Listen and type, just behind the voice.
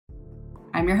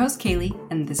I'm your host, Kaylee,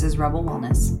 and this is Rebel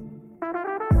Wellness.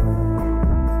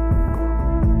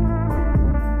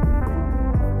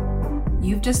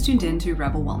 You've just tuned in to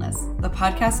Rebel Wellness, the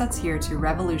podcast that's here to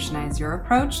revolutionize your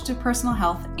approach to personal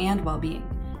health and well-being.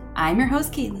 I'm your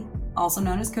host, Kaylee, also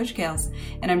known as Coach Kales,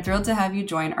 and I'm thrilled to have you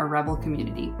join our Rebel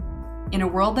community. In a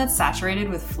world that's saturated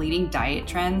with fleeting diet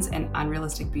trends and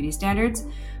unrealistic beauty standards,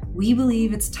 we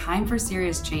believe it's time for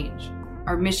serious change.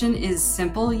 Our mission is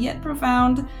simple yet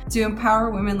profound: to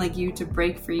empower women like you to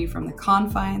break free from the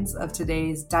confines of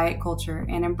today's diet culture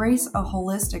and embrace a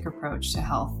holistic approach to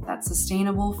health that's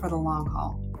sustainable for the long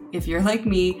haul. If you're like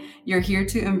me, you're here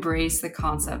to embrace the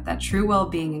concept that true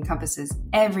well-being encompasses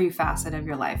every facet of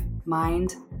your life: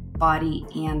 mind, body,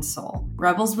 and soul.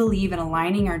 Rebels believe in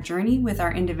aligning our journey with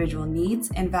our individual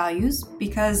needs and values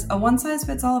because a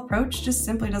one-size-fits-all approach just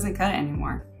simply doesn't cut it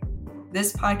anymore.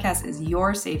 This podcast is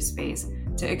your safe space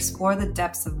to explore the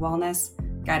depths of wellness,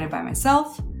 guided by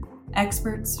myself,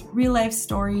 experts, real-life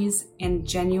stories, and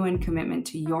genuine commitment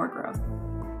to your growth.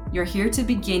 You're here to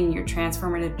begin your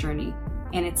transformative journey,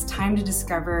 and it's time to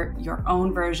discover your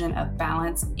own version of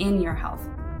balance in your health.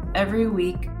 Every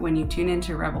week, when you tune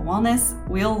into Rebel Wellness,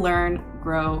 we'll learn,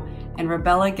 grow, and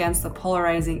rebel against the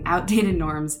polarizing, outdated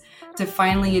norms to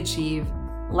finally achieve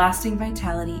lasting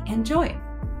vitality and joy.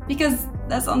 Because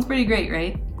that sounds pretty great,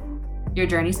 right? Your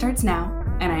journey starts now,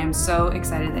 and I am so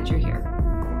excited that you're here.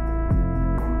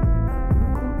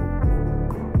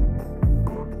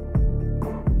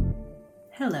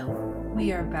 Hello,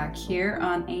 we are back here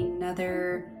on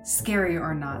another Scary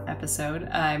or Not episode.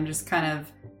 I'm just kind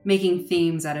of making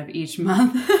themes out of each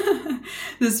month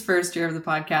this first year of the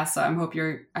podcast, so I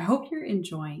hope you're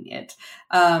enjoying it.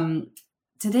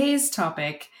 Today's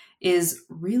topic is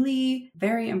really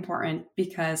very important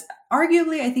because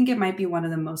arguably I think it might be one of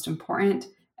the most important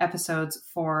episodes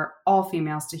for all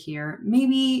females to hear,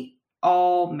 maybe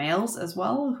all males as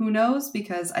well, who knows,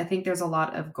 because I think there's a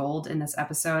lot of gold in this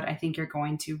episode. I think you're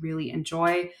going to really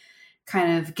enjoy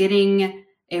kind of getting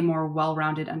a more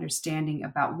well-rounded understanding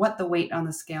about what the weight on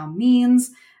the scale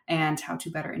means and how to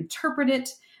better interpret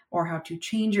it, or how to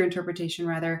change your interpretation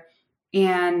rather.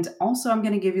 And also I'm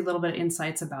going to give you a little bit of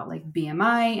insights about like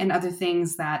BMI and other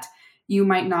things that you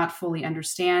might not fully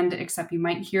understand, except you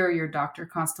might hear your doctor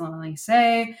constantly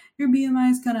say, your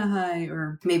BMI is kind of high,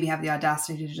 or maybe have the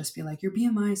audacity to just be like, your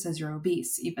BMI says you're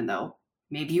obese, even though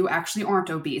maybe you actually aren't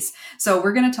obese. So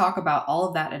we're going to talk about all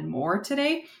of that and more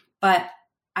today, but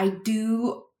I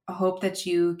do hope that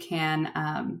you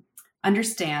can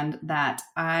understand that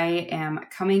I am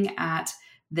coming at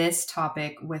this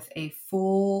topic with a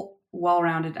full,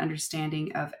 well-rounded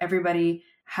understanding of everybody's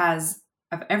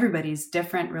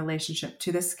different relationship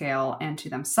to the scale and to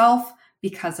themselves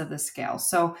because of the scale.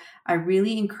 So I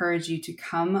really encourage you to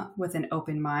come with an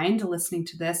open mind listening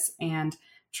to this and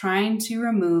trying to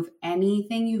remove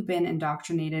anything you've been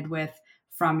indoctrinated with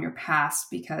from your past,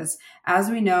 because as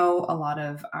we know, a lot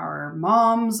of our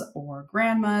moms or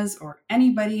grandmas or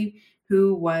anybody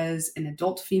who was an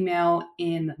adult female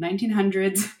in the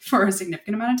 1900s for a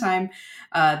significant amount of time,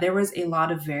 there was a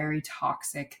lot of very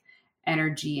toxic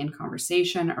energy and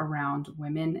conversation around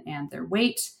women and their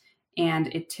weight, and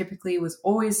it typically was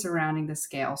always surrounding the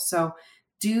scale. So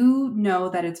do know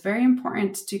that it's very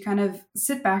important to kind of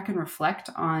sit back and reflect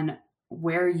on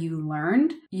where you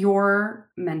learned your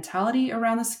mentality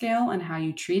around the scale and how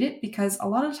you treat it, because a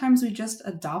lot of times we just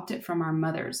adopt it from our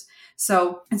mothers.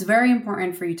 So it's very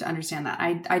important for you to understand that.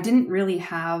 I didn't really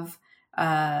have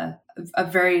a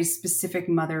very specific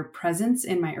mother presence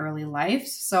in my early life,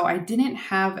 so I didn't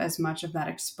have as much of that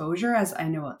exposure as I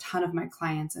know a ton of my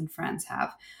clients and friends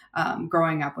have,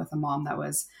 growing up with a mom that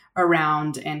was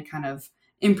around and kind of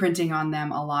imprinting on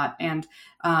them a lot. And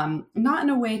not in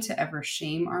a way to ever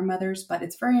shame our mothers, but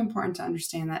it's very important to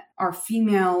understand that our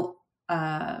female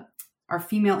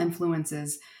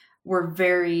influences were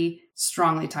very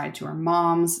strongly tied to our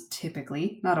moms,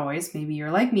 typically, not always. Maybe you're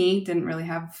like me, didn't really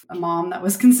have a mom that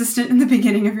was consistent in the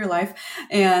beginning of your life.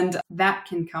 And that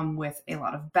can come with a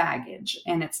lot of baggage,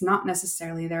 and it's not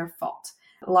necessarily their fault.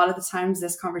 A lot of the times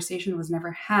this conversation was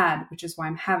never had, which is why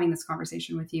I'm having this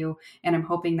conversation with you. And I'm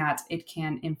hoping that it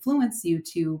can influence you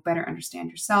to better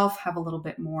understand yourself, have a little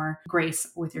bit more grace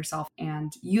with yourself,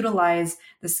 and utilize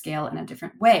the scale in a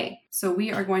different way. So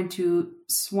we are going to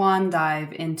swan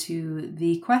dive into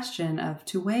the question of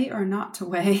to weigh or not to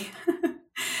weigh.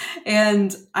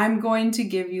 And I'm going to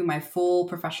give you my full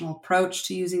professional approach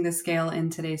to using the scale in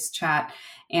today's chat.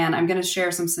 And I'm going to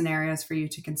share some scenarios for you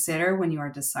to consider when you are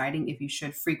deciding if you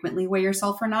should frequently weigh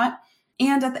yourself or not.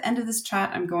 And at the end of this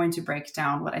chat, I'm going to break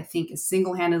down what I think is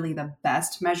single-handedly the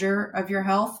best measure of your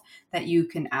health that you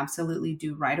can absolutely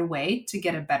do right away to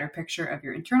get a better picture of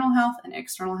your internal health and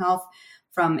external health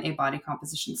from a body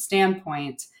composition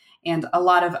standpoint, and a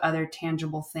lot of other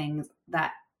tangible things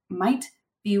that might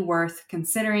be worth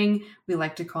considering. We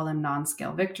like to call them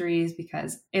non-scale victories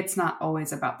because it's not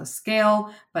always about the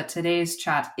scale, but today's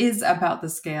chat is about the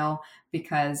scale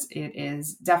because it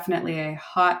is definitely a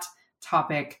hot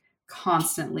topic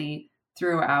constantly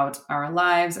throughout our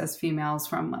lives as females,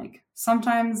 from like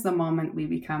sometimes the moment we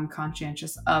become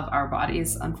conscientious of our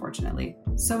bodies, unfortunately.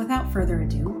 So without further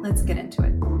ado, let's get into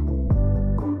it.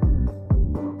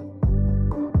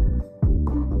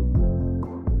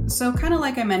 So kind of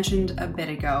like I mentioned a bit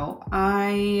ago,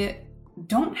 I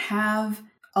don't have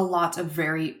a lot of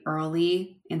very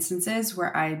early instances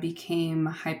where I became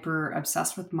hyper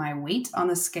obsessed with my weight on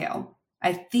the scale.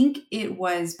 I think it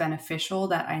was beneficial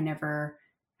that I never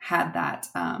had that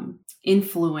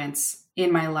influence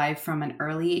in my life from an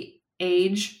early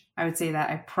age. I would say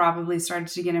that I probably started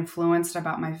to get influenced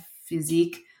about my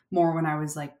physique more when I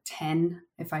was like 10,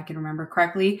 if I can remember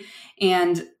correctly.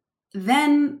 And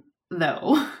then,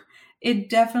 though, it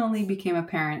definitely became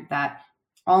apparent that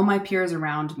all my peers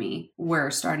around me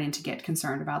were starting to get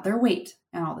concerned about their weight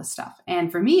and all this stuff.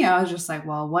 And for me, I was just like,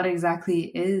 well, what exactly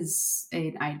is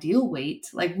an ideal weight?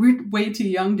 Like, we're way too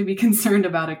young to be concerned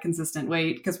about a consistent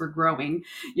weight because we're growing,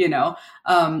 you know?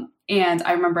 And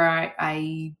I remember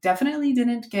I definitely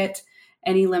didn't get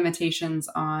any limitations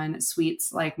on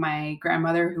sweets. Like my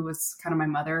grandmother, who was kind of my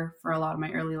mother for a lot of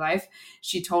my early life,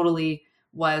 she totally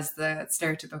was the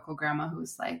stereotypical grandma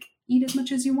who's like, eat as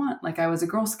much as you want. Like I was a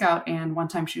Girl Scout, and one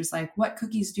time she was like, what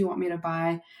cookies do you want me to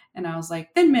buy? And I was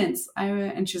like, Thin Mints.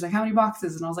 And she was like, how many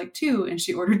boxes? And I was like, 2. And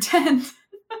she ordered 10.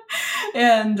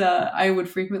 And I would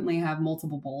frequently have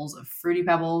multiple bowls of Fruity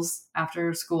Pebbles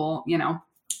after school, you know,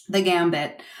 the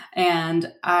gambit.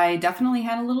 And I definitely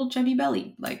had a little chubby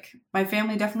belly. Like my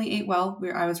family definitely ate well.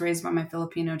 I was raised by my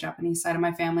Filipino Japanese side of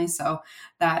my family. So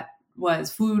that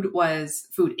food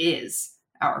is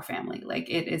our family. Like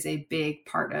it is a big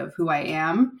part of who I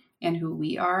am and who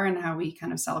we are and how we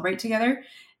kind of celebrate together.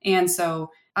 And so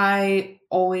I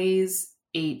always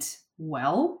ate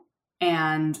well.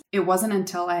 And it wasn't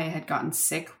until I had gotten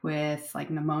sick with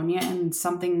like pneumonia and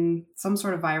some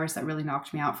sort of virus that really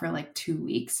knocked me out for like 2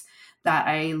 weeks that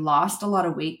I lost a lot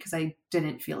of weight because I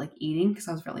didn't feel like eating because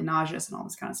I was really nauseous and all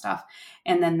this kind of stuff.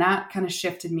 And then that kind of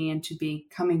shifted me into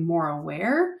becoming more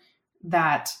aware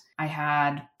that I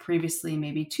had previously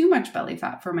maybe too much belly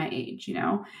fat for my age, you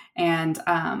know? And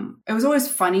it was always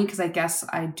funny because I guess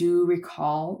I do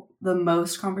recall the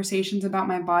most conversations about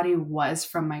my body was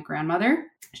from my grandmother.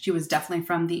 She was definitely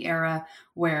from the era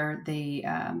where they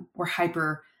were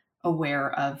hyper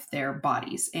aware of their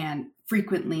bodies and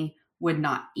frequently would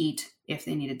not eat if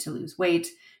they needed to lose weight.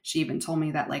 She even told me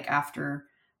that like after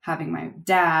having my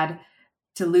dad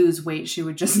to lose weight, she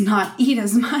would just not eat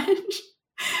as much.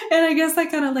 And I guess that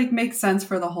kind of like makes sense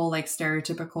for the whole like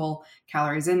stereotypical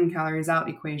calories in, calories out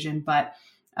equation. But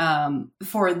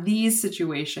for these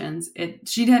situations,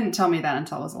 she didn't tell me that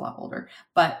until I was a lot older.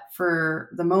 But for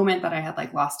the moment that I had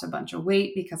like lost a bunch of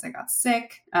weight because I got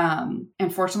sick, and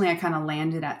fortunately I kind of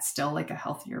landed at still like a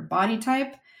healthier body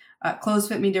type. Clothes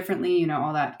fit me differently, you know,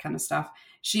 all that kind of stuff.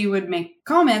 She would make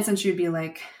comments and she would be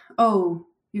like, oh,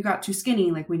 you got too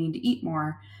skinny. Like we need to eat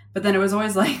more. But then it was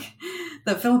always like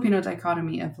the Filipino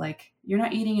dichotomy of like, you're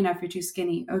not eating enough, you're too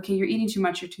skinny. Okay, you're eating too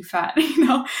much, you're too fat. You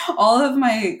know, all of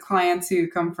my clients who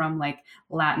come from like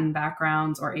Latin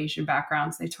backgrounds or Asian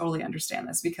backgrounds, they totally understand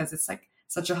this because it's like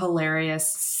such a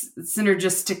hilarious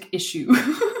synergistic issue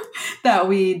that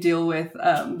we deal with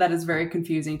that is very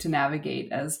confusing to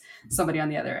navigate as somebody on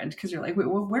the other end, because you're like, wait,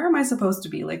 well, where am I supposed to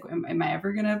be? Like, am I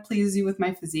ever going to please you with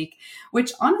my physique?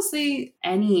 Which honestly,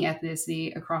 any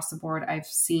ethnicity across the board, I've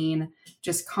seen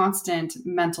just constant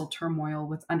mental turmoil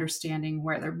with understanding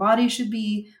where their body should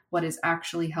be, what is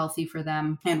actually healthy for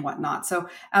them and whatnot. So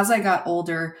as I got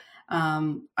older,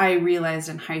 I realized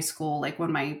in high school, like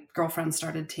when my girlfriend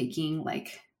started taking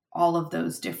like all of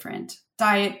those different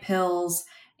diet pills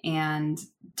and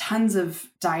tons of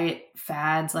diet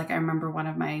fads. Like I remember one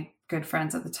of my good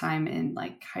friends at the time in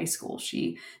like high school,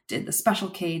 she did the Special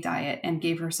K diet and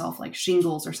gave herself like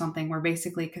shingles or something, where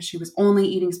basically because she was only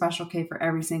eating Special K for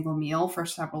every single meal for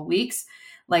several weeks,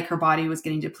 like her body was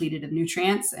getting depleted of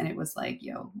nutrients, and it was like,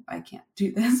 yo, I can't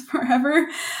do this forever.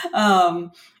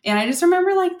 And I just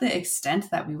remember like the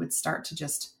extent that we would start to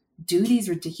just do these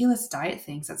ridiculous diet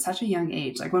things at such a young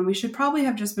age, like when we should probably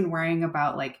have just been worrying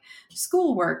about like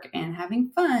schoolwork and having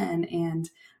fun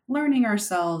and learning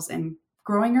ourselves and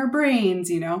growing our brains,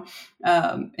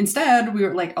 instead we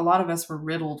were like, a lot of us were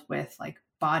riddled with like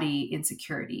body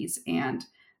insecurities and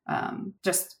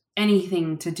just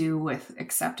anything to do with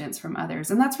acceptance from others.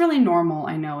 And that's really normal,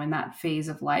 I know, in that phase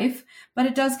of life, but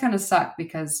it does kind of suck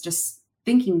because just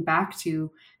thinking back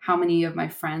to how many of my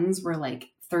friends were like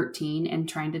 13 and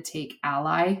trying to take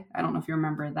Ally. I don't know if you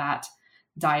remember that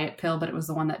diet pill, but it was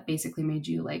the one that basically made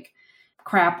you like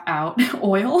crap out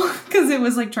oil because it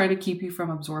was like trying to keep you from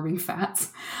absorbing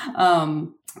fats.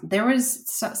 There was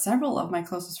several of my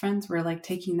closest friends were like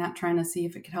taking that, trying to see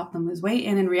if it could help them lose weight.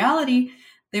 And in reality,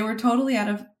 they were totally out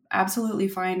of absolutely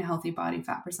fine, healthy body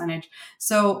fat percentage.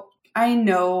 So I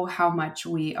know how much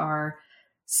we are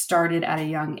started at a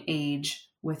young age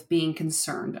with being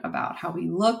concerned about how we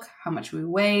look, how much we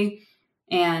weigh.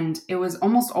 And it was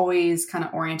almost always kind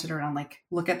of oriented around like,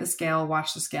 look at the scale,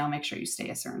 watch the scale, make sure you stay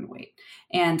a certain weight.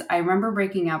 And I remember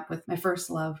breaking up with my first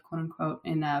love, quote unquote,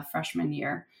 in a freshman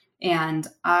year. And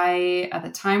I, at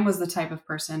the time, was the type of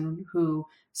person who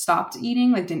stopped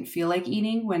eating, like didn't feel like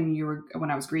eating when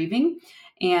I was grieving.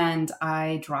 And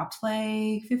I dropped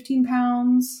like 15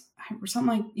 pounds or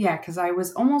something like, yeah, because I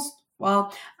was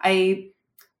I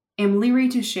am leery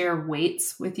to share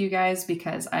weights with you guys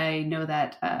because I know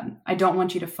that I don't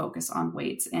want you to focus on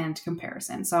weights and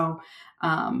comparison. So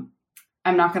I'm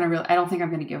not going to I don't think I'm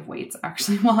going to give weights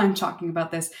actually while I'm talking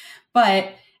about this,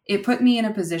 but it put me in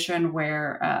a position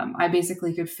where I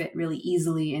basically could fit really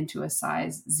easily into a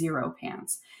size 0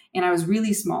 pants. And I was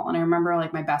really small. And I remember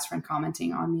like my best friend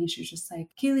commenting on me. She was just like,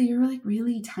 Kaylee, you're like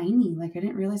really tiny. Like I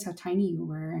didn't realize how tiny you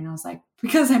were. And I was like,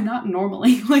 because I'm not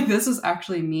normally, like this is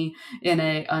actually me in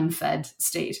a unfed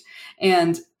state.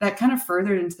 And that kind of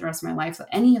furthered into the rest of my life. So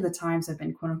any of the times I've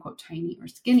been quote unquote tiny or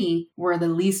skinny were the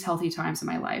least healthy times in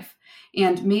my life.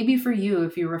 And maybe for you,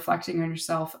 if you're reflecting on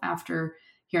yourself after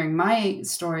hearing my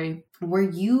story, were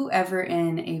you ever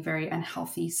in a very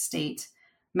unhealthy state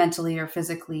mentally or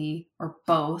physically or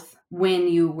both when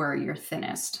you were your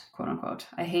thinnest, quote unquote?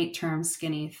 I hate terms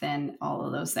skinny, thin, all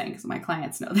of those things. My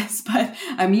clients know this, but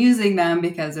I'm using them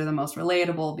because they're the most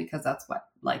relatable because that's what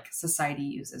like society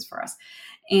uses for us.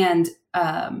 And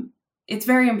it's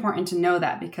very important to know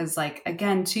that because like,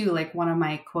 again, too, like one of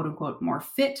my quote unquote more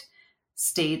fit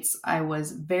states, I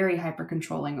was very hyper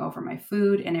controlling over my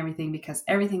food and everything because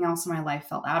everything else in my life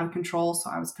felt out of control. So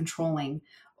I was controlling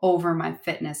over my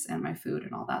fitness and my food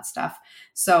and all that stuff.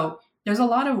 So there's a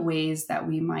lot of ways that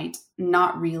we might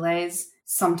not realize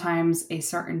sometimes a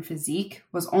certain physique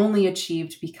was only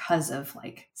achieved because of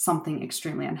like something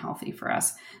extremely unhealthy for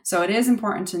us. So it is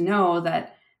important to know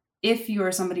that if you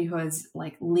are somebody who has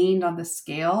like leaned on the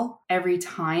scale every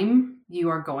time you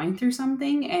are going through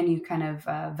something and you kind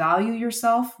of value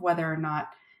yourself, whether or not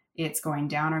it's going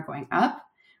down or going up,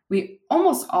 we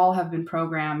almost all have been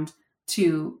programmed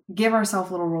to give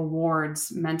ourselves little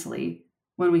rewards mentally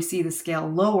when we see the scale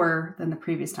lower than the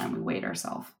previous time we weighed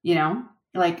ourselves.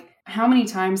 Like how many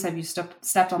times have you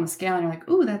stepped on the scale and you're like,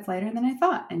 ooh, that's lighter than I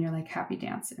thought. And you're like happy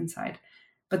dance inside.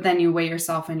 But then you weigh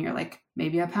yourself and you're like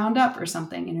maybe a pound up or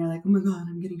something. And you're like, oh my God,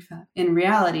 I'm getting fat. In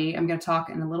reality, I'm going to talk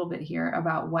in a little bit here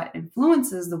about what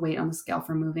influences the weight on the scale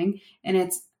for moving. And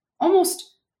it's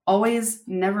almost always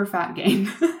never fat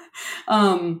gain,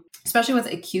 especially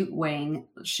with acute weighing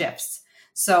shifts.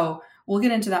 So we'll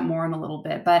get into that more in a little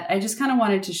bit. But I just kind of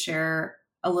wanted to share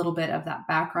a little bit of that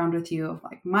background with you of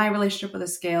like my relationship with a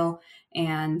scale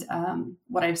and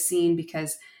what I've seen,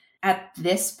 because at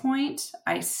this point,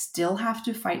 I still have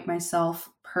to fight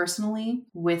myself personally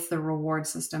with the reward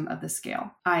system of the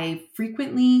scale. I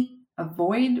frequently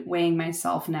avoid weighing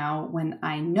myself now when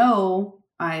I know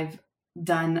I've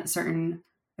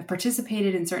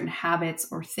participated in certain habits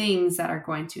or things that are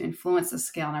going to influence the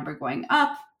scale number going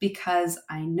up, because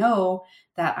I know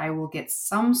that I will get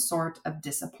some sort of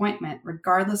disappointment,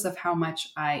 regardless of how much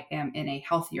I am in a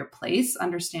healthier place,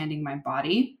 understanding my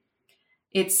body.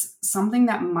 It's something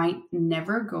that might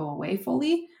never go away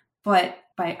fully, but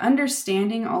by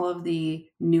understanding all of the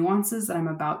nuances that I'm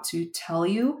about to tell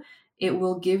you, it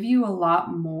will give you a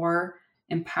lot more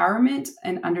empowerment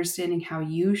and understanding how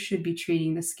you should be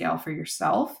treating the scale for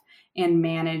yourself and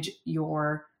manage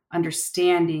your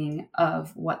understanding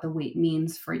of what the weight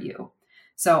means for you.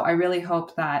 So I really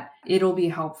hope that it'll be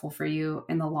helpful for you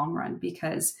in the long run,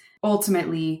 because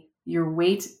ultimately your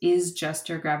weight is just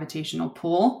your gravitational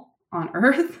pull on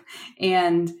Earth,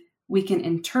 and we can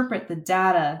interpret the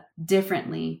data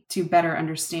differently to better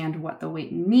understand what the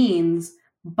weight means,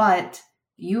 but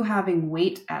you having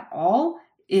weight at all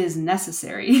is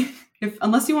necessary.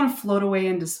 Unless you want to float away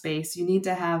into space, you need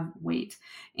to have weight.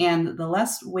 And the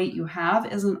less weight you have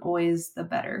isn't always the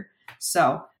better.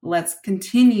 So let's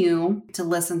continue to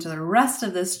listen to the rest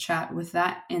of this chat with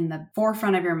that in the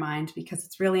forefront of your mind, because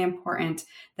it's really important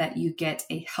that you get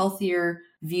a healthier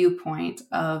viewpoint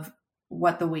of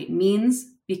what the weight means,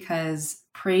 because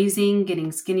praising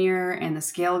getting skinnier and the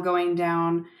scale going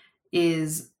down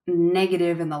is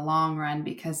negative in the long run,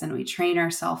 because then we train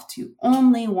ourselves to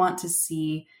only want to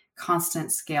see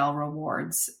constant scale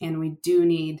rewards. And we do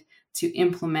need to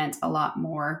implement a lot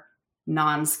more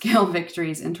non-scale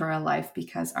victories into our life,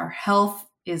 because our health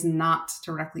is not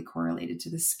directly correlated to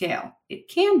the scale. It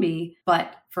can be,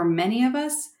 but for many of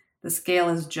us, the scale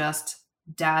is just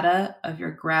data of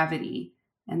your gravity.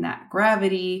 And that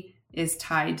gravity is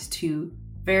tied to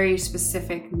very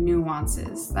specific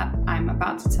nuances that I'm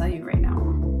about to tell you right now.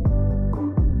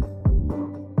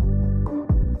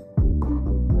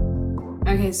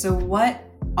 Okay, so what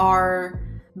are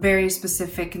very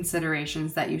specific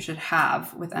considerations that you should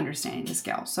have with understanding the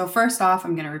scale? So first off,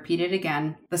 I'm going to repeat it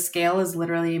again. The scale is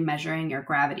literally measuring your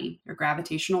gravity, your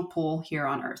gravitational pull here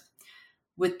on Earth.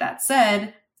 With that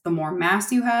said, the more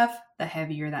mass you have, the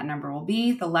heavier that number will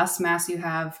be. The less mass you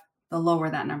have, the lower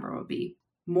that number will be.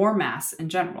 More mass in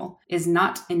general is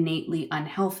not innately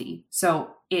unhealthy.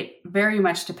 So it very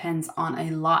much depends on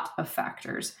a lot of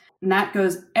factors. And that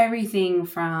goes everything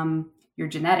from your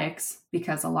genetics,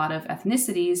 because a lot of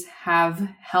ethnicities have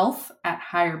health at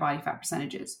higher body fat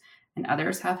percentages and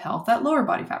others have health at lower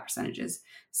body fat percentages.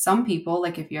 Some people,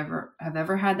 like if you have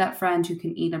ever had that friend who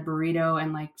can eat a burrito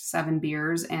and like 7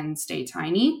 beers and stay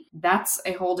tiny, that's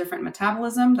a whole different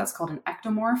metabolism. That's called an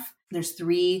ectomorph. There's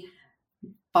 3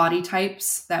 body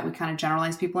types that we kind of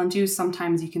generalize people into.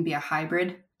 Sometimes you can be a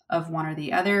hybrid of one or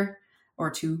the other,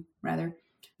 or 2 rather.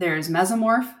 There's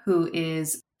mesomorph, who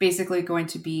is basically going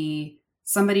to be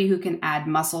somebody who can add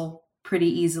muscle pretty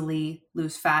easily,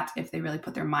 lose fat if they really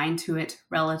put their mind to it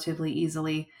relatively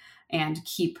easily, and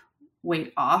keep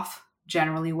weight off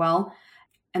generally well.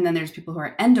 And then there's people who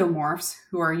are endomorphs,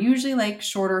 who are usually like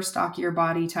shorter, stockier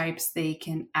body types. They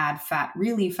can add fat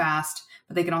really fast,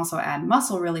 but they can also add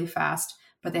muscle really fast,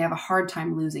 but they have a hard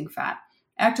time losing fat.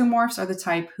 Ectomorphs are the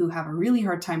type who have a really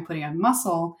hard time putting on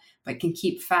muscle, but can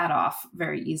keep fat off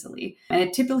very easily. And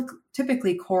it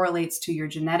typically correlates to your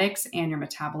genetics and your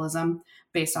metabolism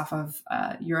based off of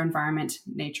your environment,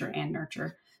 nature, and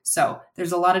nurture. So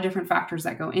there's a lot of different factors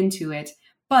that go into it.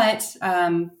 But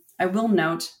I will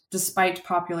note, despite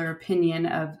popular opinion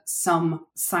of some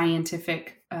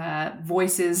scientific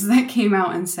voices that came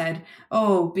out and said,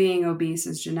 oh, being obese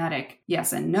is genetic.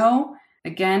 Yes and no.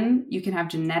 Again, you can have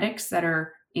genetics that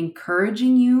are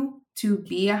encouraging you to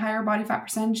be a higher body fat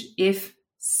percentage if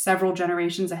several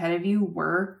generations ahead of you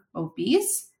were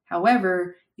obese.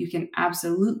 However, you can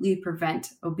absolutely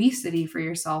prevent obesity for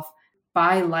yourself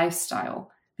by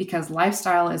lifestyle, because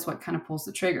lifestyle is what kind of pulls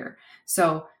the trigger.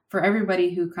 So for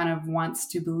everybody who kind of wants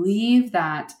to believe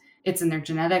that it's in their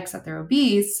genetics that they're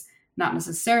obese, not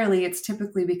necessarily. It's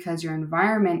typically because your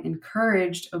environment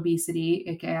encouraged obesity,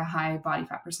 aka a high body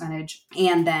fat percentage,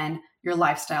 and then your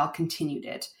lifestyle continued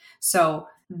it. So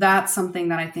that's something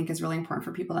that I think is really important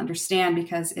for people to understand,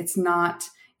 because it's not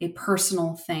a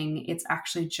personal thing. It's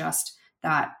actually just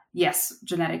that, yes,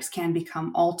 genetics can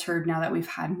become altered now that we've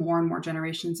had more and more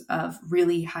generations of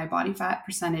really high body fat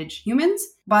percentage humans.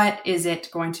 But is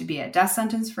it going to be a death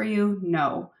sentence for you?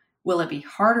 No. Will it be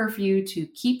harder for you to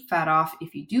keep fat off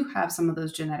if you do have some of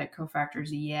those genetic cofactors?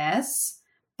 Yes,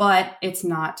 but it's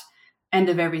not end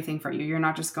of everything for you. You're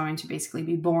not just going to basically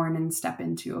be born and step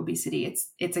into obesity.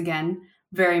 It's again,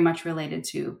 very much related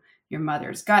to your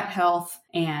mother's gut health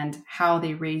and how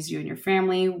they raised you and your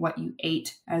family, what you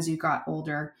ate as you got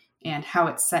older, and how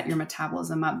it set your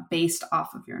metabolism up based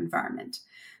off of your environment.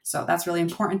 So that's really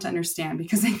important to understand,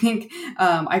 because I think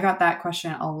I got that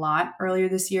question a lot earlier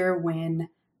this year when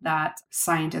that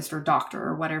scientist or doctor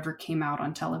or whatever came out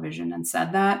on television and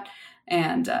said that.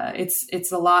 And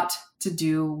it's a lot to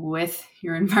do with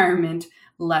your environment,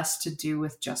 less to do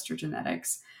with just your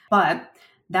genetics. But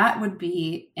that would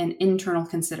be an internal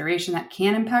consideration that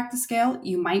can impact the scale.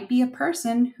 You might be a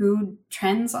person who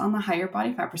trends on the higher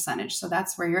body fat percentage. So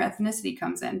that's where your ethnicity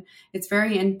comes in. It's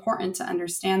very important to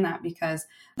understand that, because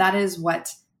that is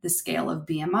what the scale of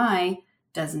BMI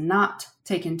does not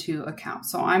take into account.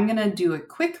 So I'm going to do a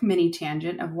quick mini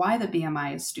tangent of why the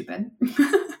BMI is stupid.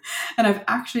 And I've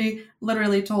actually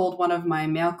literally told one of my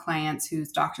male clients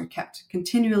whose doctor kept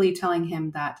continually telling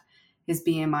him that his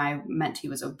BMI meant he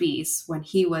was obese, when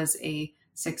he was a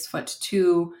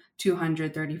 6'2",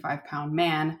 235 pound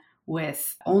man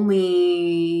with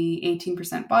only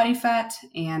 18% body fat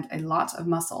and a lot of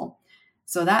muscle.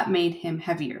 So that made him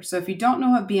heavier. So if you don't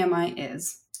know what BMI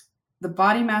is, the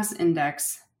body mass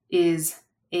index is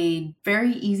a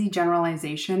very easy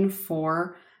generalization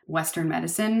for Western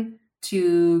medicine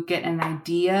to get an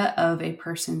idea of a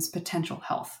person's potential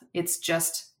health. It's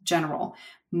just general.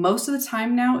 Most of the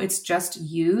time now, it's just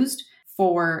used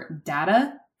for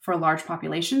data for large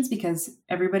populations because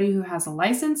everybody who has a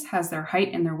license has their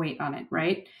height and their weight on it,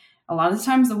 right? A lot of the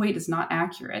times the weight is not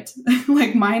accurate.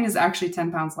 Like mine is actually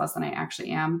 10 pounds less than I actually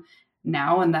am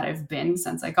now and that I've been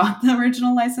since I got the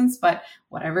original license, but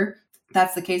whatever.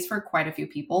 That's the case for quite a few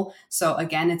people. So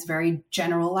again, it's very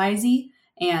generalizing.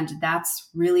 And that's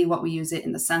really what we use it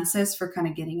in the census for kind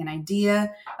of getting an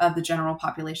idea of the general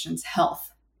population's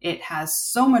health. It has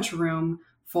so much room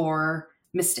for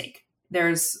mistake.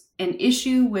 There's an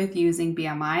issue with using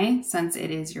BMI since it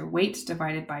is your weight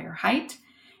divided by your height.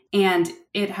 And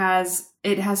it has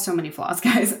so many flaws,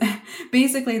 guys.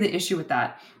 Basically, the issue with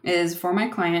that is for my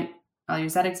client, I'll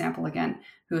use that example again,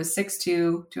 who is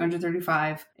 6'2",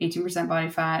 235, 18% body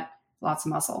fat, lots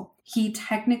of muscle. He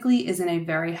technically is in a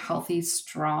very healthy,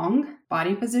 strong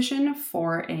body position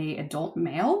for an adult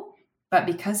male, but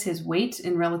because his weight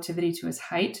in relativity to his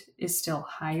height is still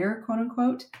higher, quote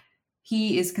unquote,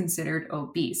 he is considered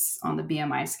obese on the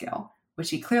BMI scale, which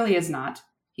he clearly is not.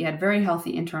 He had very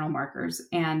healthy internal markers,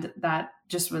 and that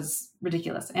just was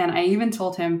ridiculous. And I even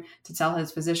told him to tell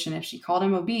his physician if she called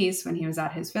him obese when he was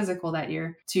at his physical that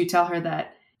year, to tell her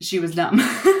that she was dumb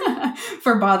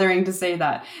for bothering to say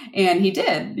that. And he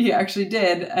did. He actually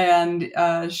did.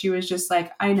 And she was just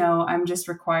like, I know, I'm just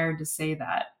required to say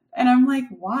that. And I'm like,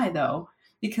 why though?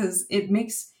 Because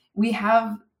we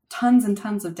have tons and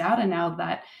tons of data now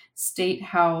that state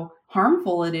how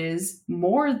harmful it is,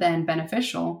 more than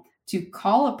beneficial, to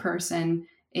call a person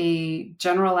a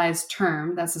generalized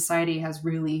term that society has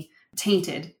really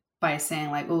tainted by saying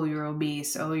like, oh, you're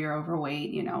obese, oh, you're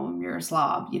overweight, you're a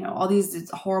slob, all these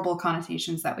horrible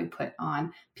connotations that we put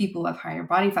on people with higher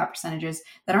body fat percentages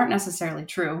that aren't necessarily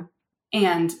true.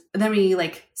 And then we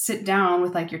sit down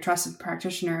with your trusted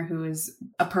practitioner, who is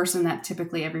a person that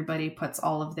typically everybody puts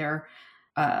all of their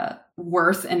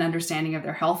worth and understanding of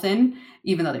their health in,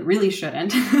 even though they really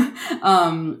shouldn't.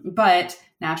 But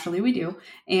naturally we do.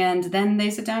 And then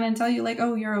they sit down and tell you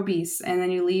oh, you're obese. And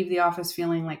then you leave the office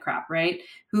feeling like crap, right?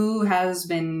 Who has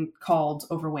been called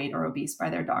overweight or obese by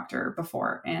their doctor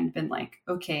before and been like,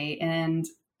 okay. And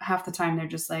half the time they're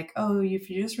just like, oh,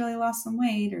 if you just really lost some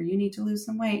weight or you need to lose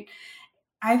some weight.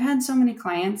 I've had so many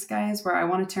clients, guys, where I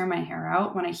want to tear my hair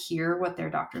out when I hear what their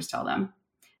doctors tell them.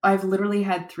 I've literally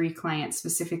had 3 clients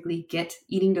specifically get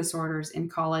eating disorders in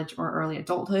college or early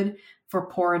adulthood for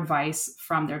poor advice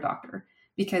from their doctor.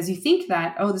 Because you think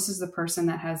that, oh, this is the person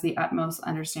that has the utmost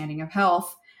understanding of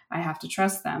health, I have to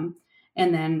trust them.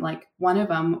 And then one of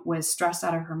them was stressed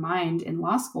out of her mind in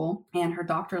law school, and her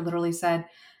doctor literally said,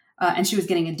 and she was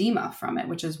getting edema from it,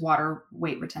 which is water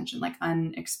weight retention,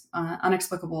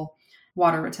 unexplicable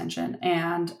water retention.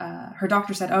 And her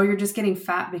doctor said, oh, you're just getting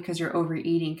fat because you're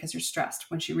overeating because you're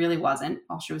stressed, when she really wasn't.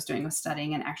 All she was doing was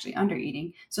studying and actually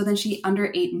undereating. So then she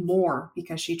underate more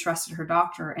because she trusted her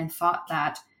doctor and thought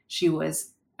that she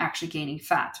was actually gaining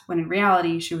fat, when in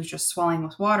reality, she was just swelling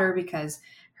with water because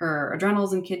her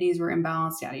adrenals and kidneys were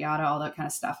imbalanced, yada, yada, all that kind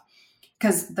of stuff.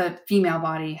 Because the female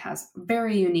body has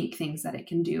very unique things that it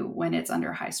can do when it's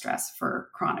under high stress for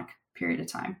a chronic period of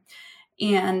time.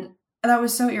 And that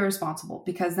was so irresponsible,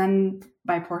 because then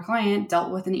my poor client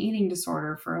dealt with an eating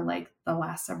disorder for the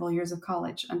last several years of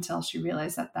college until she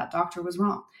realized that that doctor was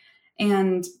wrong.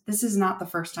 And this is not the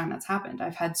first time that's happened.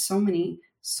 I've had so many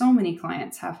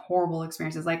clients have horrible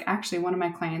experiences. Actually, one of my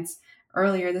clients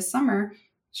earlier this summer,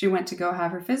 she went to go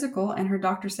have her physical and her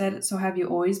doctor said, so have you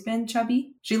always been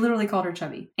chubby? She literally called her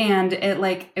chubby. And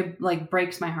it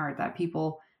breaks my heart that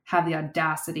people have the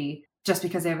audacity, just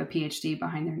because they have a PhD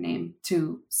behind their name,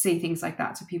 to say things like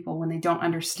that to people when they don't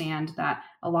understand that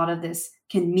a lot of this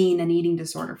can mean an eating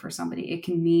disorder for somebody. It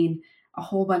can mean a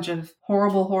whole bunch of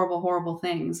horrible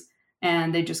things.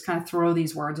 And they just kind of throw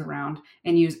these words around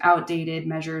and use outdated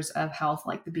measures of health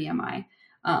like the BMI.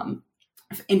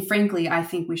 And frankly, I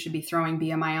think we should be throwing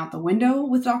BMI out the window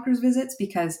with doctor's visits,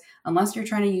 because unless you're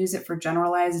trying to use it for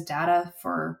generalized data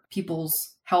for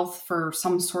people's health for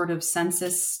some sort of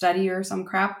census study or some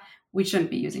crap, we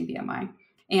shouldn't be using BMI.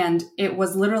 And it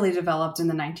was literally developed in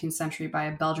the 19th century by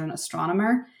a Belgian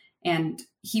astronomer. And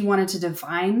he wanted to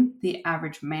define the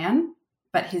average man.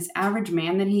 But his average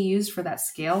man that he used for that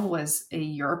scale was a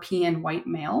European white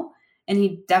male. And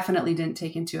he definitely didn't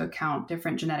take into account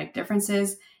different genetic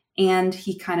differences. And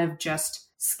he kind of just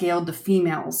scaled the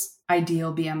female's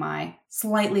ideal BMI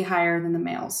slightly higher than the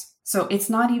male's. So it's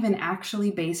not even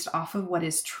actually based off of what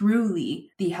is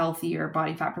truly the healthier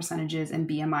body fat percentages and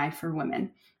BMI for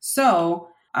women. So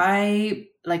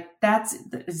That's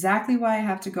exactly why I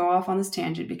have to go off on this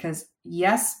tangent, because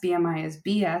yes, BMI is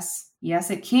BS.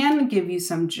 Yes, it can give you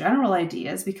some general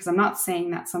ideas, because I'm not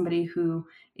saying that somebody who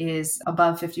is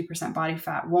above 50% body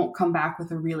fat won't come back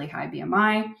with a really high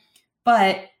BMI.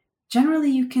 But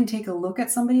generally, you can take a look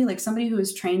at somebody, like somebody who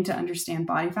is trained to understand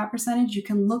body fat percentage. You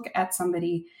can look at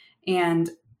somebody, and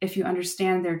if you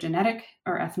understand their genetic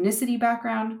or ethnicity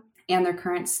background and their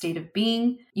current state of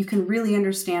being, you can really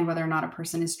understand whether or not a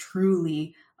person is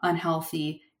truly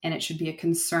unhealthy and it should be a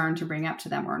concern to bring up to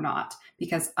them or not.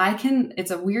 Because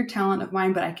it's a weird talent of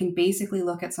mine, but I can basically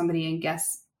look at somebody and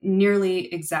guess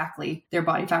nearly exactly their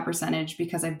body fat percentage,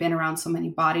 because I've been around so many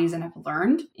bodies and I've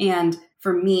learned. And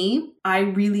for me, I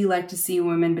really like to see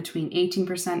women between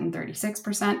 18% and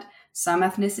 36%. Some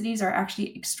ethnicities are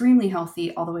actually extremely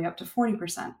healthy, all the way up to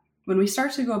 40%. When we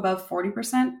start to go above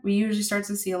 40%, we usually start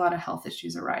to see a lot of health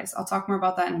issues arise. I'll talk more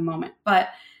about that in a moment. But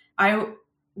I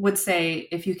would say,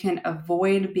 if you can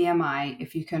avoid BMI,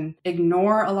 if you can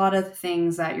ignore a lot of the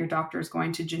things that your doctor is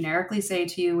going to generically say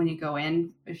to you when you go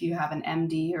in, if you have an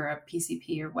MD or a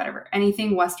PCP or whatever,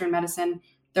 anything Western medicine,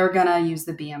 they're going to use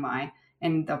the BMI,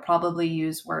 and they'll probably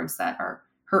use words that are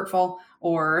hurtful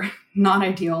or not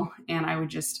ideal. And I would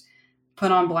just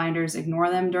put on blinders,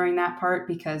 ignore them during that part,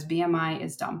 because BMI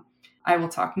is dumb. I will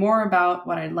talk more about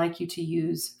what I'd like you to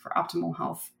use for optimal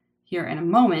health here in a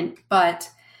moment, but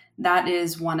that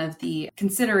is one of the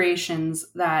considerations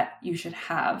that you should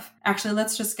have. Actually,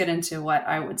 let's just get into what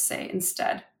I would say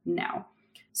instead now.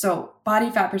 So body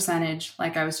fat percentage,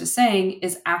 like I was just saying,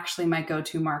 is actually my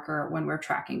go-to marker when we're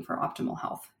tracking for optimal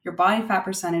health. Your body fat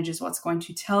percentage is what's going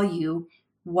to tell you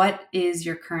what is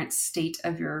your current state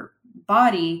of your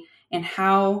body and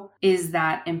how is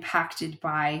that impacted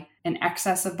by an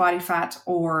excess of body fat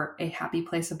or a happy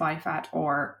place of body fat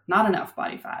or not enough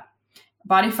body fat.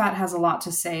 Body fat has a lot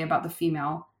to say about the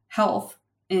female health,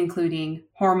 including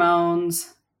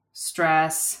hormones,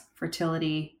 stress,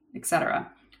 fertility,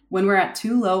 etc. When we're at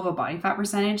too low of a body fat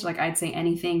percentage, like I'd say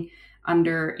anything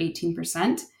under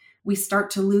 18%, we start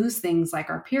to lose things like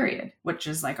our period, which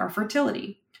is like our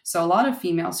fertility. So a lot of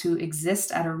females who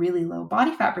exist at a really low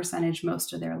body fat percentage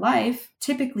most of their life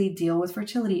typically deal with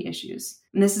fertility issues.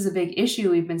 And this is a big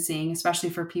issue we've been seeing, especially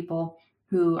for people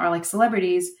who are like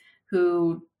celebrities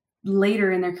who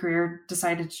later in their career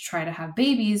decided to try to have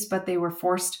babies, but they were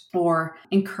forced or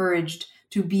encouraged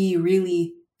to be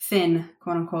really thin,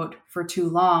 quote unquote, for too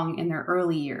long in their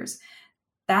early years.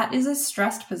 That is a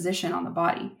stressed position on the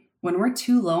body. When we're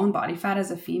too low in body fat as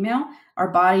a female, our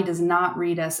body does not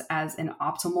read us as an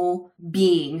optimal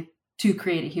being to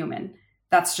create a human.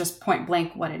 That's just point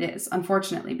blank what it is,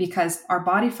 unfortunately, because our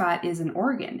body fat is an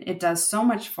organ. It does so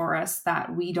much for us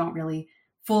that we don't really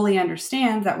fully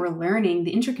understand, that we're learning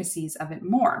the intricacies of it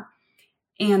more.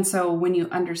 And so when you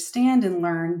understand and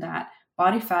learn that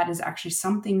body fat is actually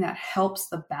something that helps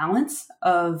the balance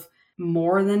of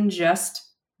more than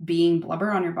just being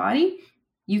blubber on your body,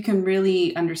 you can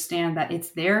really understand that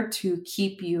it's there to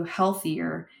keep you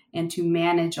healthier and to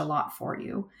manage a lot for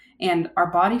you. And our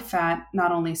body fat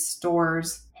not only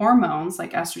stores hormones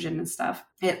like estrogen and stuff,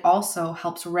 it also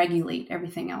helps regulate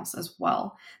everything else as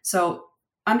well. So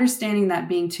understanding that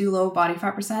being too low body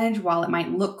fat percentage, while it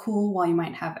might look cool, while you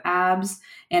might have abs,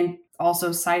 and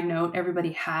also side note,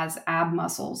 everybody has ab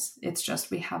muscles. It's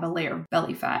just we have a layer of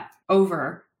belly fat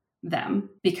over them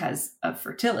because of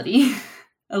fertility.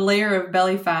 A layer of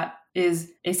belly fat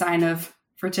is a sign of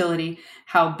fertility.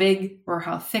 How big or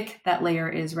how thick that layer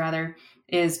is, rather,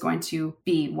 is going to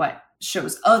be what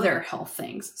shows other health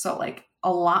things. So like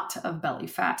a lot of belly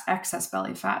fat, excess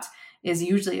belly fat, is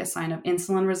usually a sign of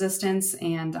insulin resistance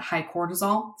and high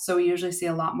cortisol. So we usually see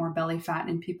a lot more belly fat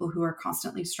in people who are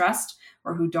constantly stressed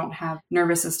or who don't have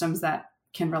nervous systems that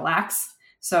can relax.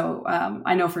 So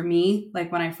I know for me,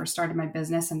 like when I first started my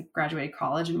business and graduated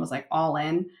college and was like all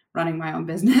in running my own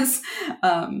business,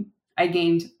 I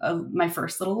gained my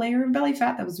first little layer of belly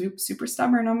fat that was super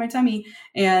stubborn on my tummy.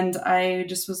 And I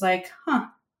just was like,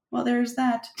 well, there's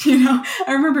that. I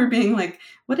remember being like,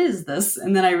 what is this?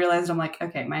 And then I realized, I'm like,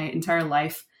 okay, my entire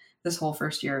life, this whole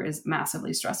first year is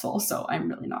massively stressful. So I'm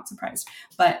really not surprised.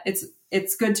 But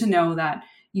it's good to know that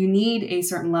you need a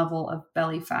certain level of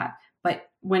belly fat. But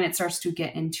when it starts to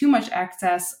get in too much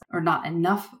excess or not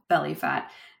enough belly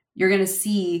fat, you're going to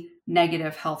see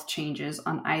negative health changes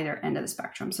on either end of the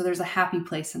spectrum. So there's a happy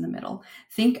place in the middle.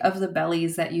 Think of the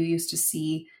bellies that you used to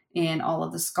see in all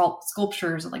of the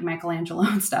sculptures of like Michelangelo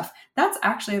and stuff. That's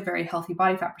actually a very healthy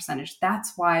body fat percentage.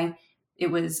 That's why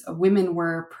women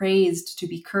were praised to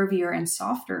be curvier and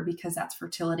softer, because that's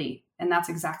fertility. And that's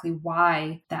exactly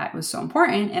why that was so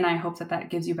important. And I hope that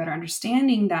gives you a better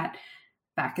understanding that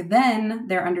Back then,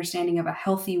 their understanding of a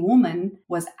healthy woman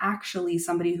was actually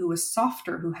somebody who was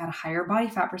softer, who had a higher body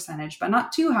fat percentage, but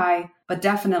not too high, but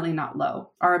definitely not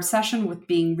low. Our obsession with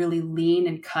being really lean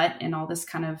and cut and all this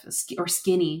kind of, or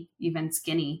skinny, even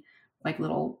skinny, like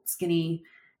little skinny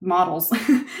models,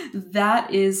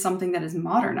 that is something that is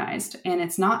modernized. And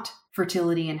it's not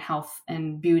fertility and health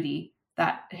and beauty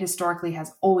that historically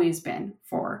has always been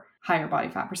for higher body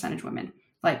fat percentage women.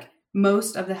 Like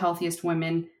most of the healthiest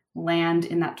women land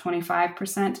in that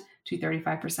 25% to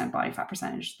 35% body fat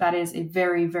percentage. That is a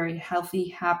very, very healthy,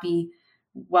 happy,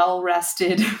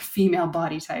 well-rested female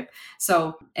body type.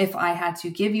 So if I had to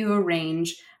give you a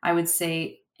range, I would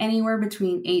say anywhere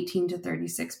between 18 to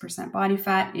 36% body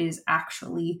fat is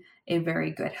actually a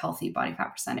very good, healthy body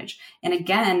fat percentage. And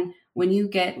again, when you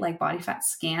get like body fat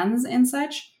scans and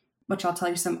such, which I'll tell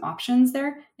you some options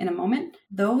there in a moment,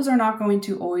 those are not going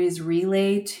to always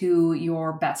relay to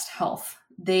your best health.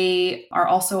 They are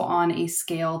also on a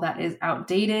scale that is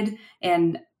outdated,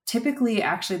 and typically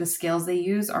actually the scales they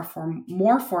use are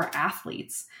more for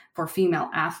athletes, for female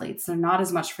athletes. They're not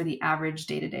as much for the average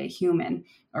day-to-day human,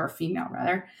 or female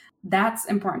rather. That's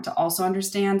important to also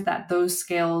understand, that those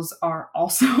scales are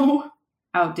also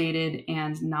outdated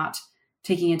and not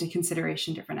taking into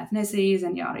consideration different ethnicities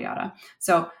and yada yada.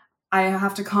 So I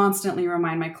have to constantly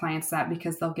remind my clients that,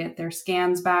 because they'll get their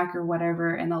scans back or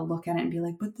whatever, and they'll look at it and be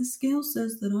like, but the scale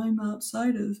says that I'm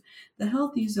outside of the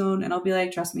healthy zone. And I'll be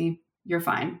like, trust me, you're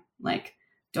fine. Like,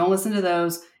 don't listen to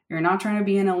those. You're not trying to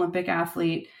be an Olympic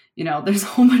athlete. You know, there's a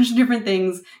whole bunch of different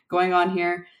things going on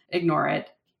here. Ignore it.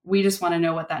 We just want to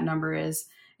know what that number is,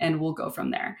 and we'll go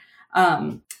from there.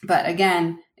 But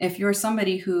again, if you're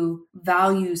somebody who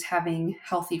values having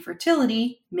healthy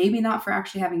fertility, maybe not for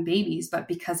actually having babies, but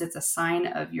because it's a sign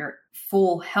of your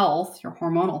full health, your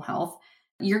hormonal health,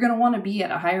 you're going to want to be at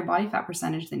a higher body fat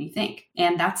percentage than you think.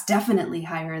 And that's definitely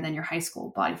higher than your high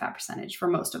school body fat percentage for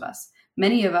most of us.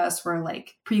 Many of us were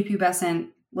like prepubescent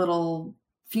little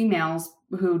females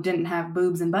who didn't have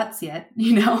boobs and butts yet,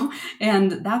 you know,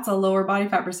 and that's a lower body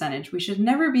fat percentage. We should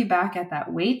never be back at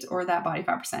that weight or that body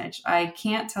fat percentage. I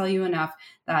can't tell you enough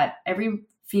that every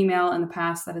female in the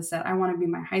past that has said, I want to be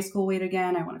my high school weight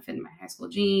again, I want to fit in my high school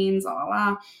jeans, blah, blah,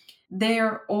 blah,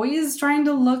 they're always trying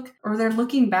to look, or they're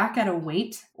looking back at a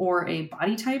weight or a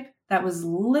body type that was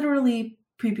literally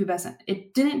prepubescent.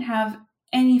 It didn't have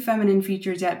any feminine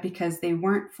features yet, because they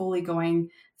weren't fully going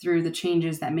through the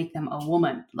changes that make them a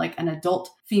woman, like an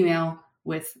adult female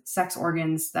with sex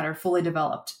organs that are fully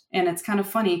developed. And it's kind of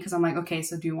funny, because I'm like, okay,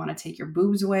 so do you want to take your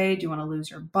boobs away? Do you want to lose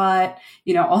your butt?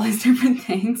 You know, all these different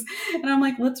things. And I'm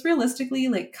like, let's realistically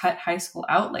like cut high school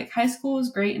out. Like, high school was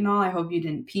great and all. I hope you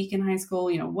didn't peak in high school,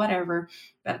 you know, whatever.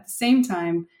 But at the same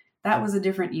time, that was a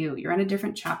different you. You're in a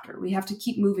different chapter. We have to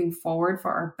keep moving forward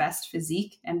for our best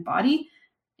physique and body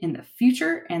in the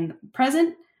future and the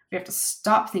present. We have to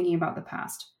stop thinking about the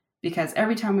past, because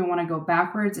every time we want to go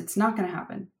backwards, it's not going to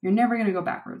happen. You're never going to go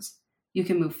backwards. You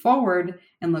can move forward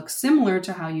and look similar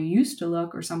to how you used to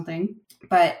look or something,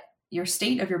 but your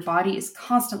state of your body is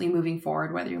constantly moving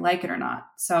forward, whether you like it or not.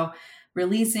 So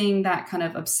releasing that kind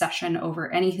of obsession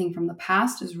over anything from the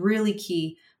past is really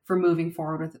key for moving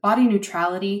forward with body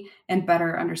neutrality and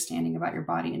better understanding about your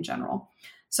body in general.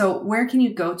 So where can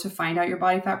you go to find out your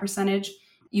body fat percentage?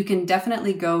 You can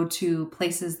definitely go to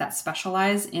places that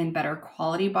specialize in better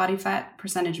quality body fat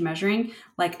percentage measuring,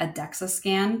 like a DEXA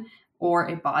scan or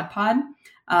a BOD pod.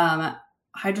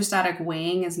 Hydrostatic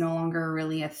weighing is no longer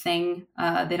really a thing.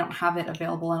 They don't have it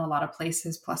available in a lot of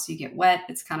places. Plus you get wet.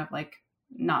 It's kind of like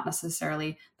not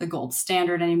necessarily the gold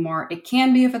standard anymore. It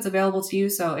can be if it's available to you.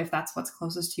 So if that's what's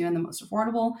closest to you and the most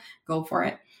affordable, go for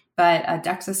it. But a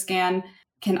DEXA scan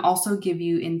can also give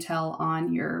you intel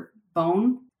on your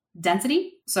bone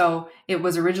density. So it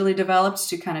was originally developed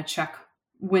to kind of check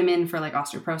women for like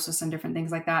osteoporosis and different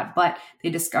things like that. But they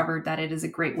discovered that it is a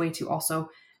great way to also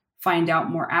find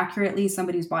out more accurately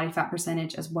somebody's body fat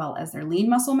percentage as well as their lean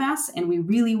muscle mass. And we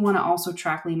really want to also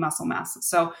track lean muscle mass.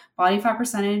 So body fat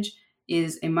percentage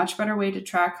is a much better way to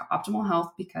track optimal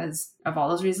health because of all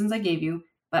those reasons I gave you.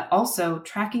 But also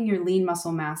tracking your lean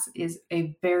muscle mass is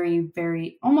a very,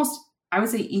 very almost, I would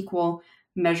say, equal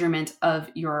measurement of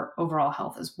your overall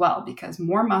health as well, because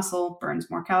more muscle burns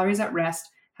more calories at rest,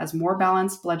 has more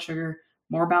balanced blood sugar,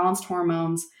 more balanced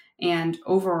hormones, and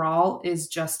overall is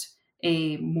just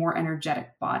a more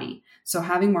energetic body. So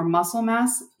having more muscle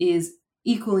mass is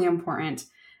equally important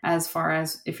as far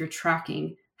as if you're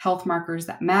tracking health markers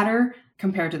that matter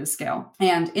compared to the scale.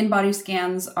 And in-body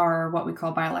scans are what we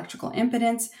call bioelectrical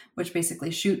impedance, which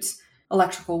basically shoots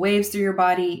electrical waves through your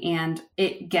body, and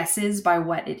it guesses by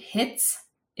what it hits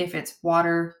if it's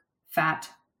water, fat,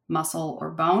 muscle, or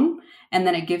bone. And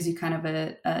then it gives you kind of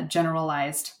a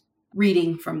generalized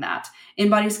reading from that.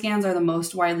 In-body scans are the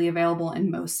most widely available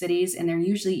in most cities, and they're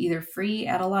usually either free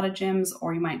at a lot of gyms,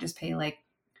 or you might just pay like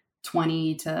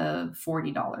 $20 to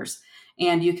 $40.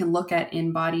 And you can look at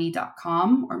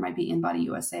InBody.com, or it might be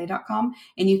InBodyUSA.com,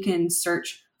 and you can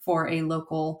search for a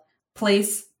local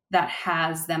place that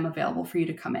has them available for you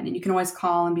to come in. And you can always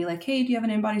call and be like, hey, do you have an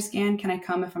in-body scan? Can I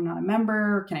come if I'm not a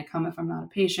member? Or can I come if I'm not a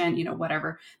patient?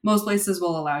 Whatever. Most places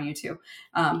will allow you to.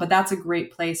 But that's a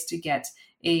great place to get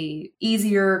a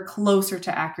easier, closer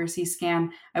to accuracy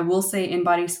scan. I will say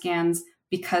in-body scans,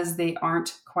 because they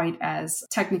aren't quite as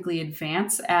technically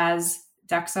advanced as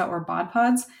DEXA or BOD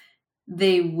pods,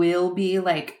 they will be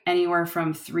like anywhere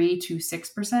from 3 to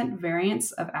 6%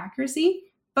 variance of accuracy.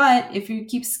 But if you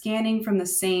keep scanning from the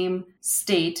same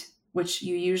state, which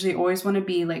you usually always want to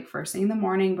be like first thing in the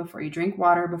morning, before you drink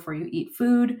water, before you eat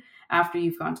food, after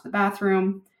you've gone to the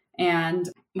bathroom, and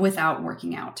without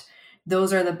working out,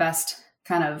 those are the best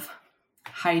kind of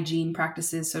hygiene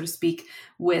practices, so to speak,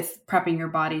 with prepping your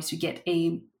body to get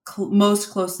a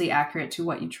most closely accurate to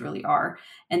what you truly are.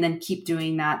 And then keep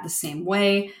doing that the same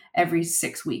way every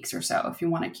 6 weeks or so if you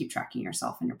want to keep tracking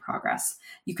yourself and your progress.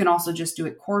 You can also just do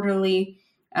it quarterly,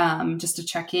 just to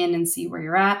check in and see where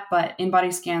you're at. But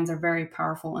in-body scans are very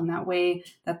powerful in that way,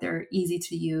 that they're easy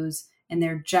to use and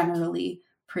they're generally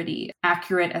pretty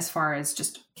accurate as far as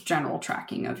just general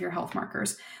tracking of your health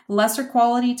markers. Lesser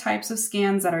quality types of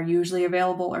scans that are usually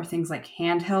available are things like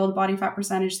handheld body fat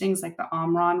percentage, things like the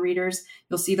Omron readers.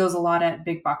 You'll see those a lot at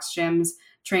big box gyms.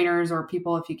 Trainers or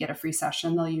people, if you get a free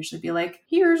session, they'll usually be like,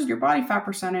 here's your body fat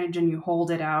percentage, and you hold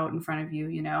it out in front of you,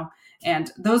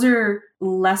 and those are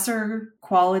lesser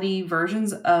quality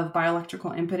versions of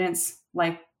bioelectrical impedance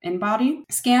like in-body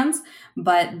scans,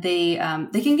 but they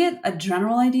can get a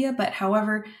general idea. But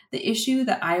however, the issue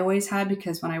that I always had,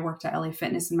 because when I worked at LA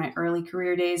Fitness in my early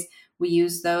career days, we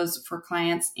used those for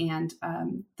clients. And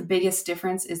the biggest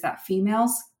difference is that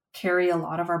females carry a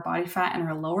lot of our body fat in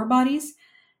our lower bodies,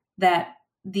 that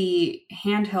the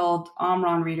handheld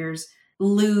Omron readers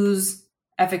lose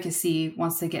efficacy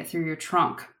once they get through your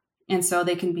trunk. And so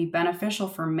they can be beneficial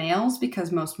for males,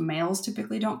 because most males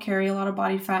typically don't carry a lot of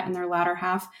body fat in their latter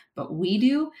half, but we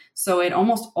do. So it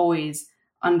almost always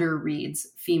underreads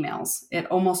females. It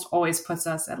almost always puts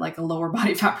us at like a lower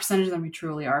body fat percentage than we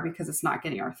truly are, because it's not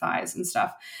getting our thighs and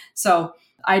stuff. So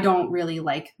I don't really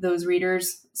like those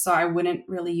readers, so I wouldn't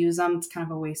really use them. It's kind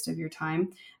of a waste of your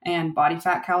time. And body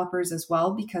fat calipers as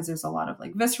well, because there's a lot of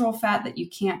like visceral fat that you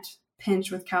can't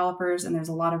pinch with calipers. And there's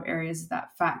a lot of areas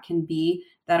that fat can be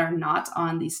that are not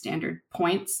on the standard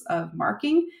points of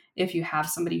marking if you have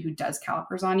somebody who does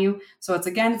calipers on you. So it's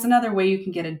another way you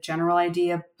can get a general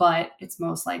idea, but it's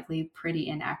most likely pretty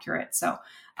inaccurate. So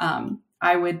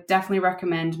I would definitely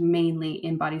recommend mainly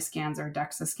in-body scans or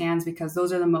DEXA scans, because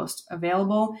those are the most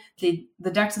available. The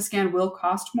DEXA scan will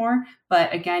cost more,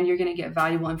 but again, you're going to get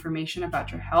valuable information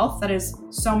about your health that is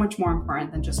so much more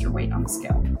important than just your weight on the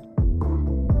scale.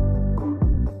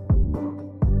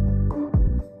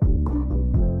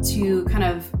 To kind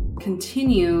of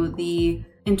continue the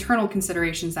internal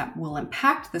considerations that will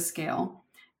impact the scale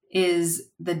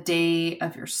is the day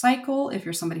of your cycle. If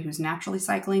you're somebody who's naturally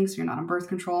cycling, so you're not on birth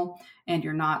control and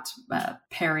you're not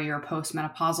peri or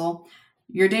postmenopausal,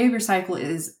 your day of your cycle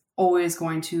is always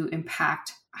going to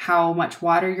impact how much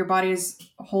water your body is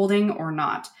holding or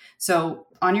not. So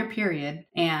on your period,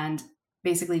 and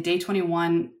basically day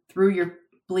 21 through your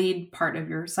bleed part of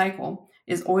your cycle,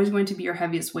 is always going to be your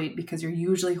heaviest weight, because you're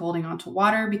usually holding on to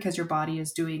water, because your body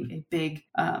is doing a big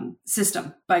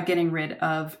system by getting rid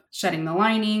of shedding the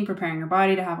lining, preparing your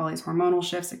body to have all these hormonal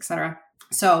shifts, etc.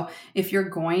 So if you're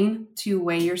going to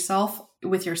weigh yourself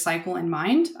with your cycle in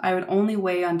mind, I would only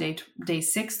weigh on day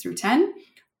 6 through 10,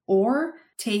 or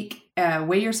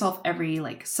weigh yourself every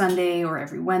like Sunday or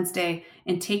every Wednesday,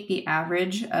 and take the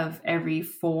average of every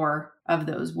 4 of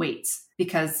those weights,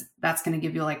 because that's going to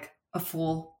give you like a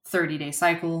full 30-day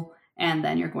cycle. And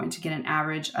then you're going to get an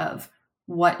average of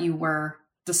what you were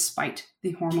despite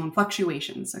the hormone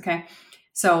fluctuations. Okay.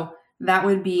 So that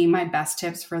would be my best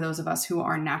tips for those of us who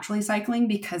are naturally cycling,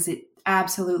 because it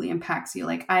absolutely impacts you.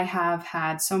 Like, I have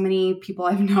had so many people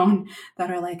I've known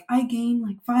that are like, I gained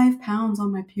like 5 pounds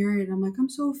on my period. I'm like, I'm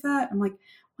so fat. I'm like,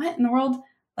 what in the world?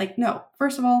 Like, no,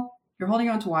 first of all, you're holding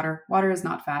on to water. Water is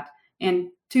not fat. And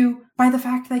 2, by the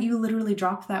fact that you literally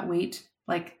dropped that weight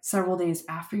like several days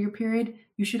after your period,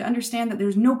 you should understand that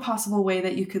there's no possible way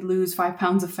that you could lose 5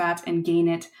 pounds of fat and gain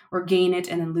it, or gain it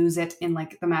and then lose it in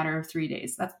like the matter of 3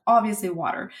 days. That's obviously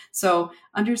water. So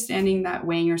understanding that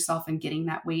weighing yourself and getting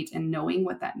that weight and knowing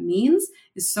what that means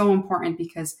is so important,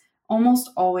 because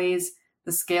almost always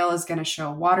the scale is going to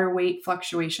show water weight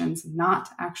fluctuations, not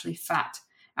actually fat.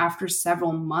 After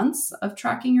several months of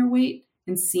tracking your weight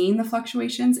and seeing the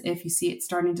fluctuations, if you see it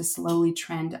starting to slowly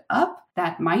trend up,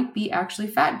 that might be actually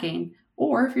fat gain.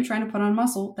 Or if you're trying to put on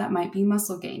muscle, that might be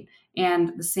muscle gain.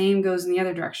 And the same goes in the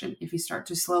other direction. If you start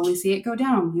to slowly see it go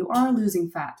down, you are losing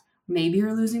fat. Maybe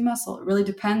you're losing muscle. It really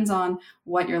depends on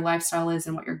what your lifestyle is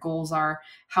and what your goals are,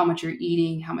 how much you're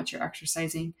eating, how much you're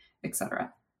exercising,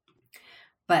 etc.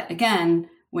 But again,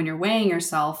 when you're weighing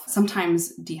yourself,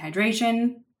 sometimes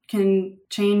dehydration can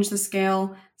change the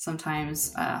scale.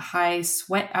 Sometimes high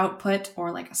sweat output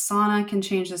or like a sauna can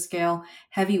change the scale.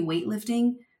 Heavy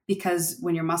weightlifting, because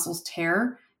when your muscles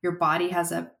tear, your body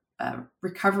has a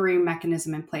recovery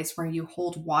mechanism in place where you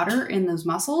hold water in those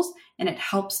muscles and it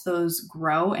helps those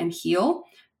grow and heal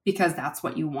because that's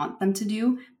what you want them to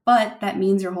do. But that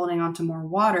means you're holding on to more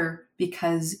water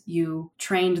because you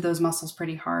trained those muscles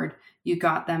pretty hard. You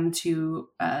got them to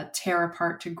tear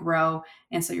apart to grow.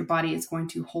 And so your body is going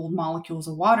to hold molecules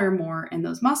of water more in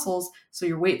those muscles. So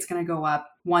your weight's going to go up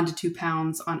 1 to 2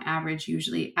 pounds on average,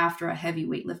 usually after a heavy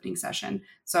weightlifting session.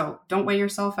 So don't weigh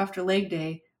yourself after leg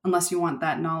day unless you want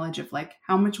that knowledge of like,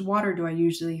 how much water do I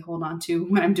usually hold on to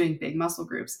when I'm doing big muscle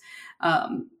groups?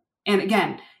 And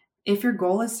again, if your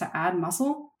goal is to add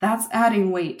muscle, that's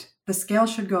adding weight. The scale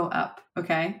should go up,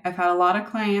 okay? I've had a lot of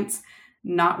clients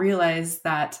not realize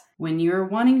that when you're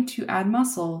wanting to add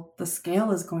muscle, the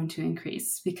scale is going to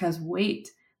increase because weight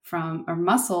from a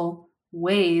muscle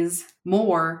weighs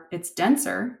more, it's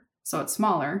denser, so it's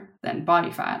smaller than body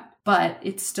fat, but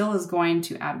it still is going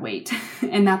to add weight,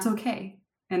 and that's okay.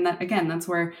 And that, again, that's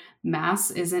where mass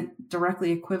isn't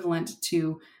directly equivalent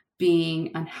to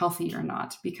being unhealthy or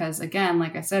not. Because again,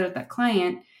 like I said with that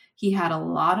client, he had a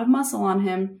lot of muscle on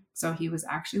him, so he was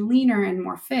actually leaner and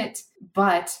more fit,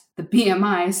 but the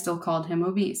BMI still called him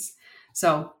obese.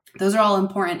 So those are all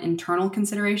important internal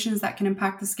considerations that can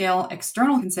impact the scale.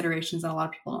 External considerations that a lot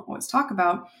of people don't always talk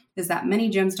about is that many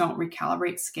gyms don't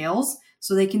recalibrate scales,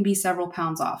 so they can be several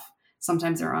pounds off.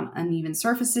 Sometimes they're on uneven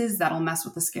surfaces that'll mess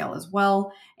with the scale as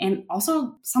well. And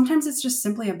also sometimes it's just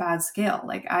simply a bad scale.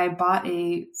 Like I bought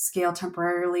a scale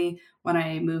temporarily when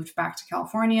I moved back to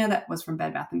California that was from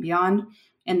Bed Bath & Beyond.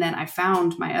 And then I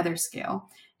found my other scale.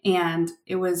 And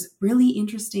it was really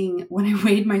interesting when I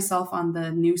weighed myself on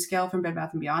the new scale from Bed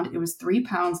Bath & Beyond. It was 3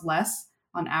 pounds less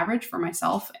on average for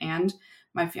myself and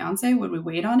my fiance when we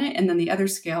weighed on it. And then the other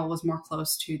scale was more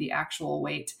close to the actual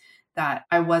weight that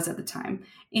I was at the time.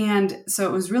 And so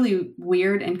it was really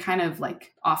weird and kind of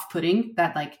like off-putting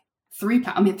that like 3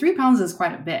 pounds, 3 pounds is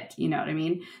quite a bit, you know what I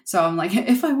mean? So I'm like,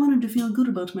 if I wanted to feel good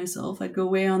about myself, I'd go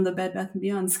weigh on the Bed Bath &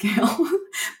 Beyond scale.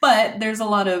 But there's a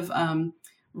lot of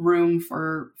room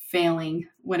for failing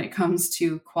when it comes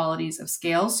to qualities of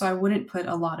scales. So I wouldn't put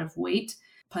a lot of weight,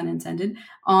 pun intended,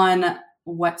 on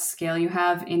what scale you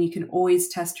have. And you can always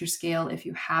test your scale if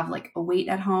you have like a weight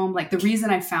at home. Like the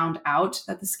reason I found out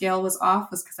that the scale was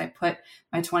off was because I put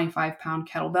my 25-pound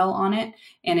kettlebell on it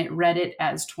and it read it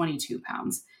as 22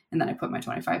 pounds. And then I put my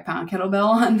 25-pound kettlebell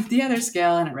on the other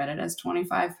scale and it read it as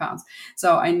 25 pounds.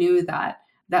 So I knew that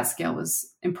that scale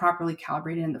was improperly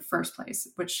calibrated in the first place,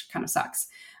 which kind of sucks.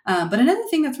 But another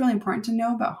thing that's really important to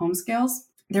know about home scales,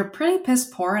 they're pretty piss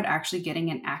poor at actually getting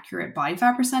an accurate body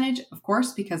fat percentage, of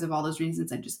course, because of all those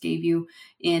reasons I just gave you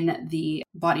in the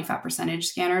body fat percentage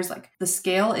scanners. Like the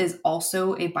scale is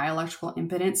also a bioelectrical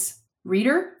impedance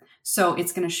reader. So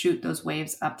it's going to shoot those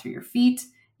waves up through your feet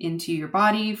into your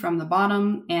body from the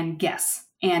bottom and guess.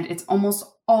 And it's almost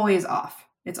always off.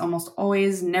 It's almost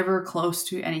always never close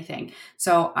to anything.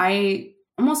 So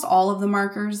almost all of the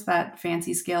markers that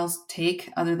fancy scales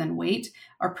take other than weight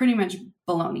are pretty much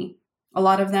baloney. A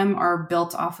lot of them are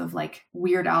built off of like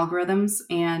weird algorithms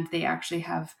and they actually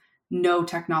have no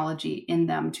technology in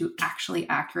them to actually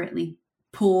accurately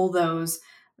pull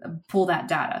that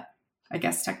data. I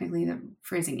guess technically the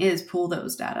phrasing is pull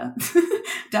those data.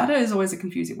 Data is always a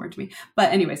confusing word to me.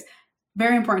 But anyways,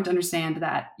 very important to understand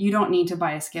that you don't need to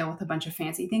buy a scale with a bunch of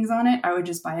fancy things on it. I would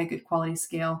just buy a good quality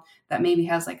scale that maybe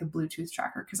has like a Bluetooth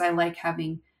tracker because I like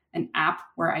having an app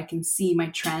where I can see my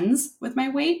trends with my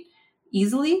weight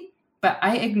easily. But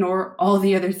I ignore all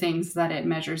the other things that it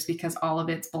measures because all of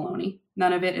it's baloney.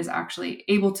 None of it is actually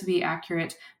able to be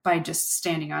accurate by just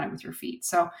standing on it with your feet.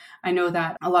 So I know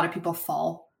that a lot of people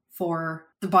fall for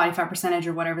the body fat percentage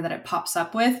or whatever that it pops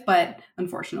up with, but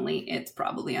unfortunately, it's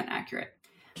probably inaccurate.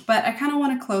 But I kind of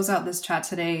want to close out this chat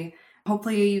today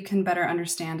Hopefully you can better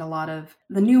understand a lot of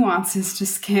the nuances to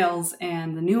scales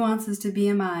and the nuances to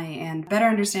BMI and better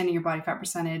understanding your body fat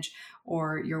percentage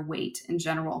or your weight in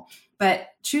general. But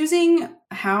choosing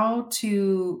how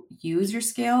to use your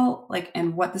scale,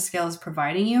 and what the scale is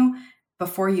providing you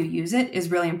before you use it is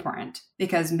really important,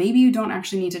 because maybe you don't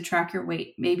actually need to track your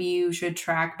weight. Maybe you should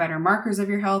track better markers of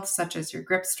your health, such as your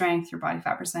grip strength, your body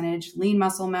fat percentage, lean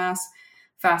muscle mass,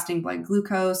 fasting blood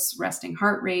glucose, resting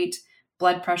heart rate,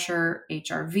 blood pressure,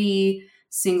 HRV,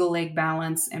 single leg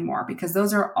balance, and more, because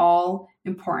those are all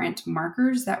important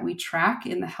markers that we track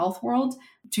in the health world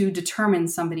to determine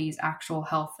somebody's actual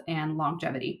health and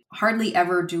longevity. Hardly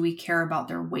ever do we care about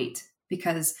their weight,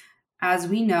 because as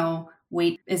we know,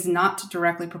 weight is not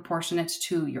directly proportionate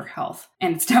to your health,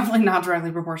 and it's definitely not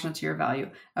directly proportionate to your value.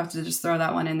 I have to just throw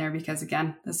that one in there because,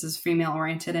 again, this is female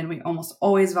oriented and we almost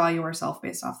always value ourselves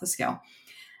based off the scale.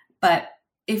 But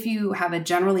if you have a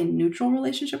generally neutral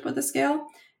relationship with the scale,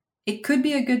 it could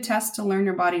be a good test to learn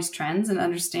your body's trends and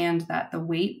understand that the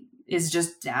weight is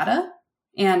just data,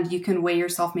 and you can weigh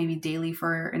yourself maybe daily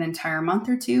for an entire month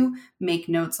or two, make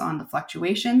notes on the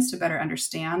fluctuations to better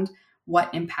understand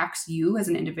what impacts you as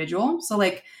an individual. So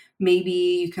maybe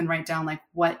you can write down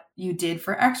what you did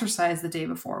for exercise the day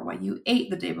before, what you ate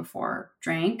the day before,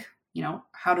 drank,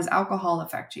 how does alcohol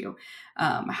affect you?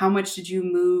 How much did you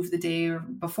move the day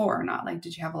before or not?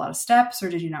 Did you have a lot of steps or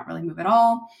did you not really move at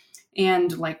all?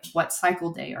 And what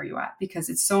cycle day are you at? Because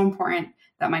it's so important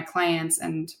that my clients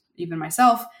and even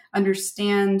myself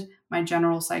understand my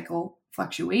general cycle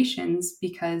fluctuations,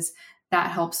 because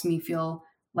that helps me feel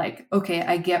okay,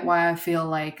 I get why I feel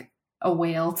like a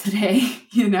whale today.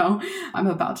 I'm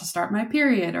about to start my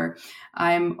period, or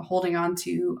I'm holding on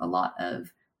to a lot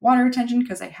of water retention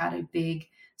because I had a big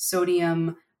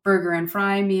sodium burger and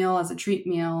fry meal as a treat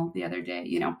meal the other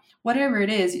day. Whatever it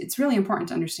is, it's really important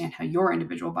to understand how your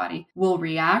individual body will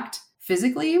react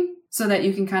physically so that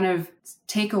you can kind of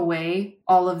take away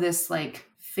all of this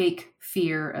fake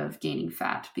fear of gaining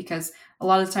fat, because a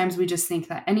lot of the times we just think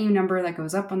that any number that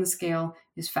goes up on the scale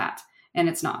is fat, and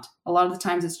it's not. A lot of the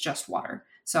times it's just water.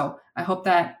 So I hope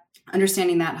that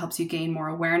understanding that helps you gain more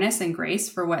awareness and grace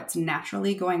for what's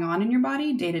naturally going on in your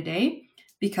body day to day,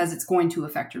 because it's going to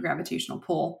affect your gravitational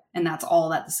pull, and that's all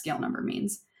that the scale number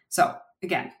means. So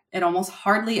again, it almost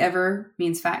hardly ever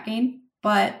means fat gain,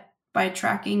 but by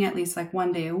tracking at least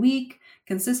 1 day a week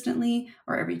consistently,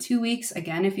 or every 2 weeks,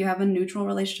 again, if you have a neutral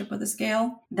relationship with the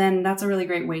scale, then that's a really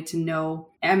great way to know,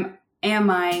 am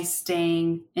I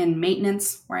staying in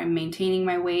maintenance where I'm maintaining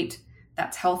my weight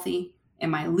that's healthy?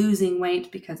 Am I losing weight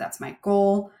because that's my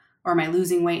goal? Or am I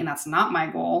losing weight and that's not my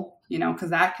goal?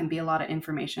 Because that can be a lot of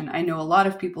information. I know a lot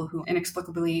of people who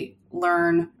inexplicably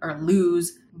learn or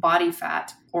lose body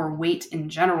fat or weight in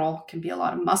general, can be a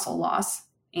lot of muscle loss.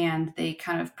 And they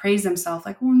kind of praise themselves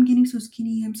I'm getting so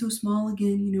skinny, I'm so small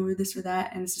again, or this or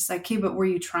that. And it's just okay, but were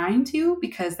you trying to?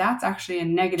 Because that's actually a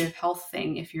negative health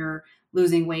thing if you're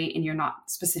losing weight and you're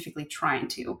not specifically trying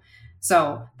to.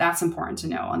 So that's important to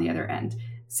know on the other end.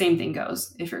 Same thing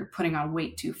goes if you're putting on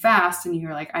weight too fast and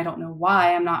you're I don't know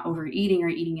why I'm not overeating or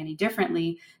eating any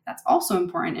differently. That's also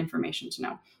important information to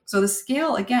know. So the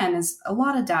scale, again, is a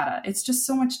lot of data. It's just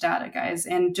so much data, guys,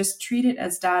 and just treat it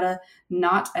as data,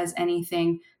 not as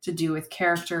anything to do with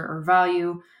character or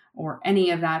value or any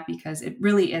of that, because it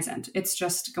really isn't. It's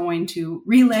just going to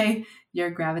relay your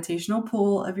gravitational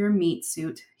pull of your meat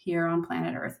suit here on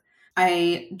planet Earth.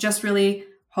 I just really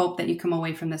hope that you come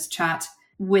away from this chat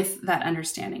with that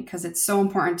understanding, because it's so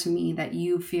important to me that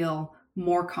you feel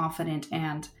more confident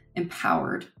and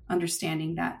empowered,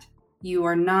 understanding that you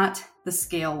are not the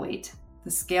scale weight.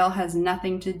 The scale has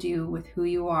nothing to do with who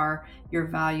you are, your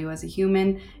value as a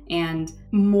human, and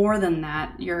more than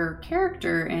that, your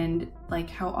character and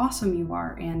how awesome you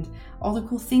are and all the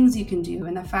cool things you can do,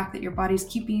 and the fact that your body's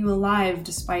keeping you alive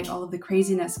despite all of the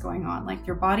craziness going on.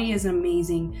 Your body is an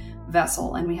amazing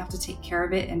vessel, and we have to take care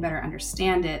of it and better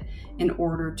understand it in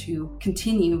order to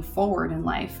continue forward in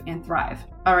life and thrive.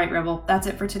 All right, Rebel, that's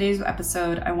it for today's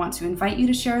episode. I want to invite you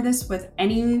to share this with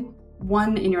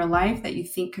anyone in your life that you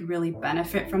think could really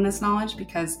benefit from this knowledge,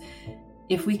 because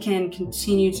if we can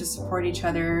continue to support each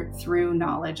other through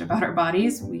knowledge about our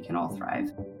bodies, we can all thrive.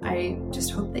 I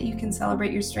just hope that you can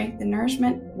celebrate your strength and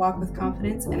nourishment, walk with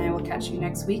confidence, and I will catch you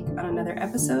next week on another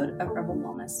episode of Rebel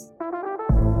Wellness.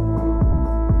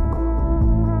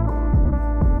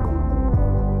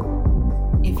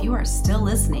 If you are still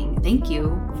listening, thank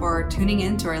you for tuning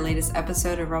in to our latest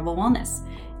episode of Rebel Wellness.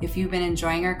 If you've been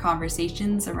enjoying our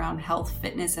conversations around health,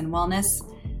 fitness, and wellness,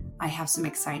 I have some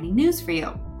exciting news for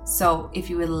you. So if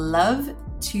you would love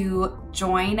to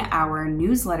join our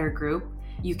newsletter group,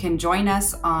 You can join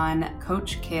us on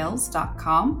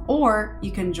coachkales.com, or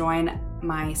you can join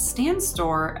my Stan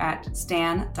store at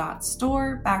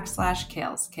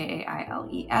stan.store/Kales,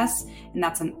 Kailes. And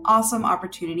that's an awesome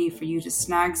opportunity for you to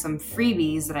snag some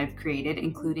freebies that I've created,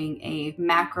 including a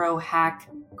macro hack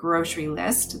grocery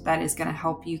list that is going to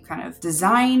help you kind of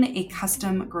design a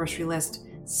custom grocery list,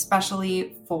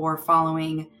 especially for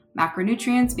following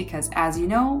macronutrients, because as you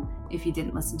know, if you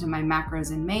didn't listen to my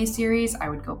Macros in May series, I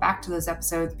would go back to those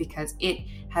episodes because it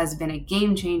has been a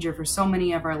game changer for so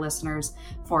many of our listeners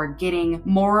for getting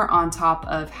more on top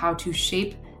of how to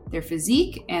shape their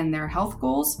physique and their health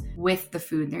goals with the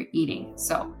food they're eating.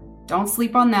 So don't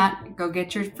sleep on that. Go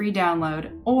get your free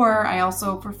download. Or I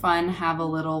also, for fun, have a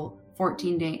little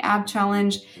 14-day ab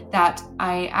challenge that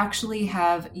I actually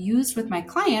have used with my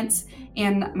clients,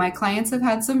 and my clients have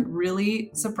had some really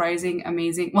surprising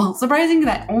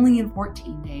that only in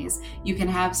 14 days you can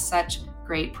have such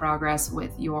great progress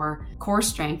with your core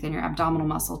strength and your abdominal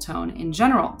muscle tone in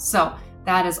general. So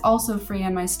that is also free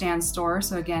on my Stan store.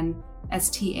 So again,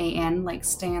 STAN, like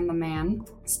Stan the man,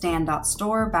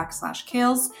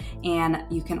 stan.store/Kales, and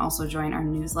you can also join our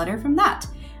newsletter from that.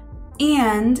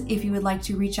 And if you would like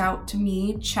to reach out to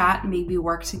me, chat, maybe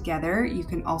work together, you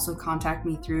can also contact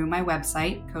me through my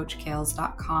website,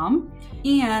 coachkales.com.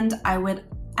 And I would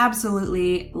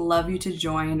absolutely love you to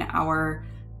join our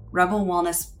Rebel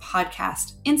Wellness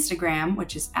Podcast Instagram,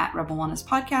 which is at Rebel Wellness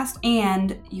Podcast.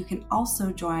 And you can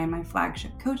also join my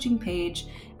flagship coaching page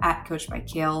at Coach by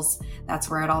Kales. That's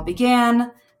where it all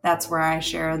began. That's where I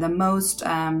share the most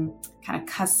kind of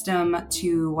custom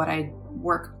to what I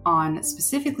work on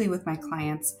specifically with my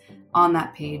clients on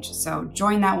that page. So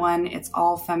join that one. It's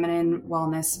all feminine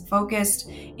wellness focused,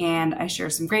 and I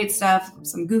share some great stuff,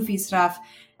 some goofy stuff,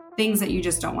 things that you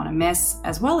just don't want to miss,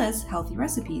 as well as healthy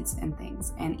recipes and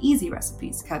things, and easy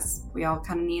recipes, because we all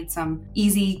kind of need some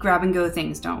easy grab and go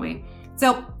things, don't we?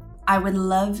 So I would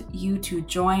love you to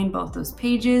join both those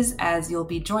pages, as you'll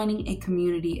be joining a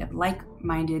community of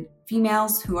like-minded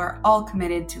females who are all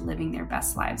committed to living their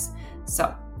best lives.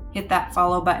 So hit that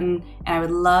follow button, and I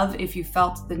would love if you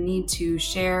felt the need to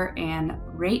share and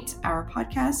rate our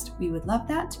podcast. We would love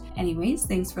that. Anyways,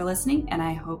 thanks for listening, and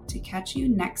I hope to catch you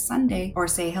next Sunday, or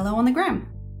say hello on the gram.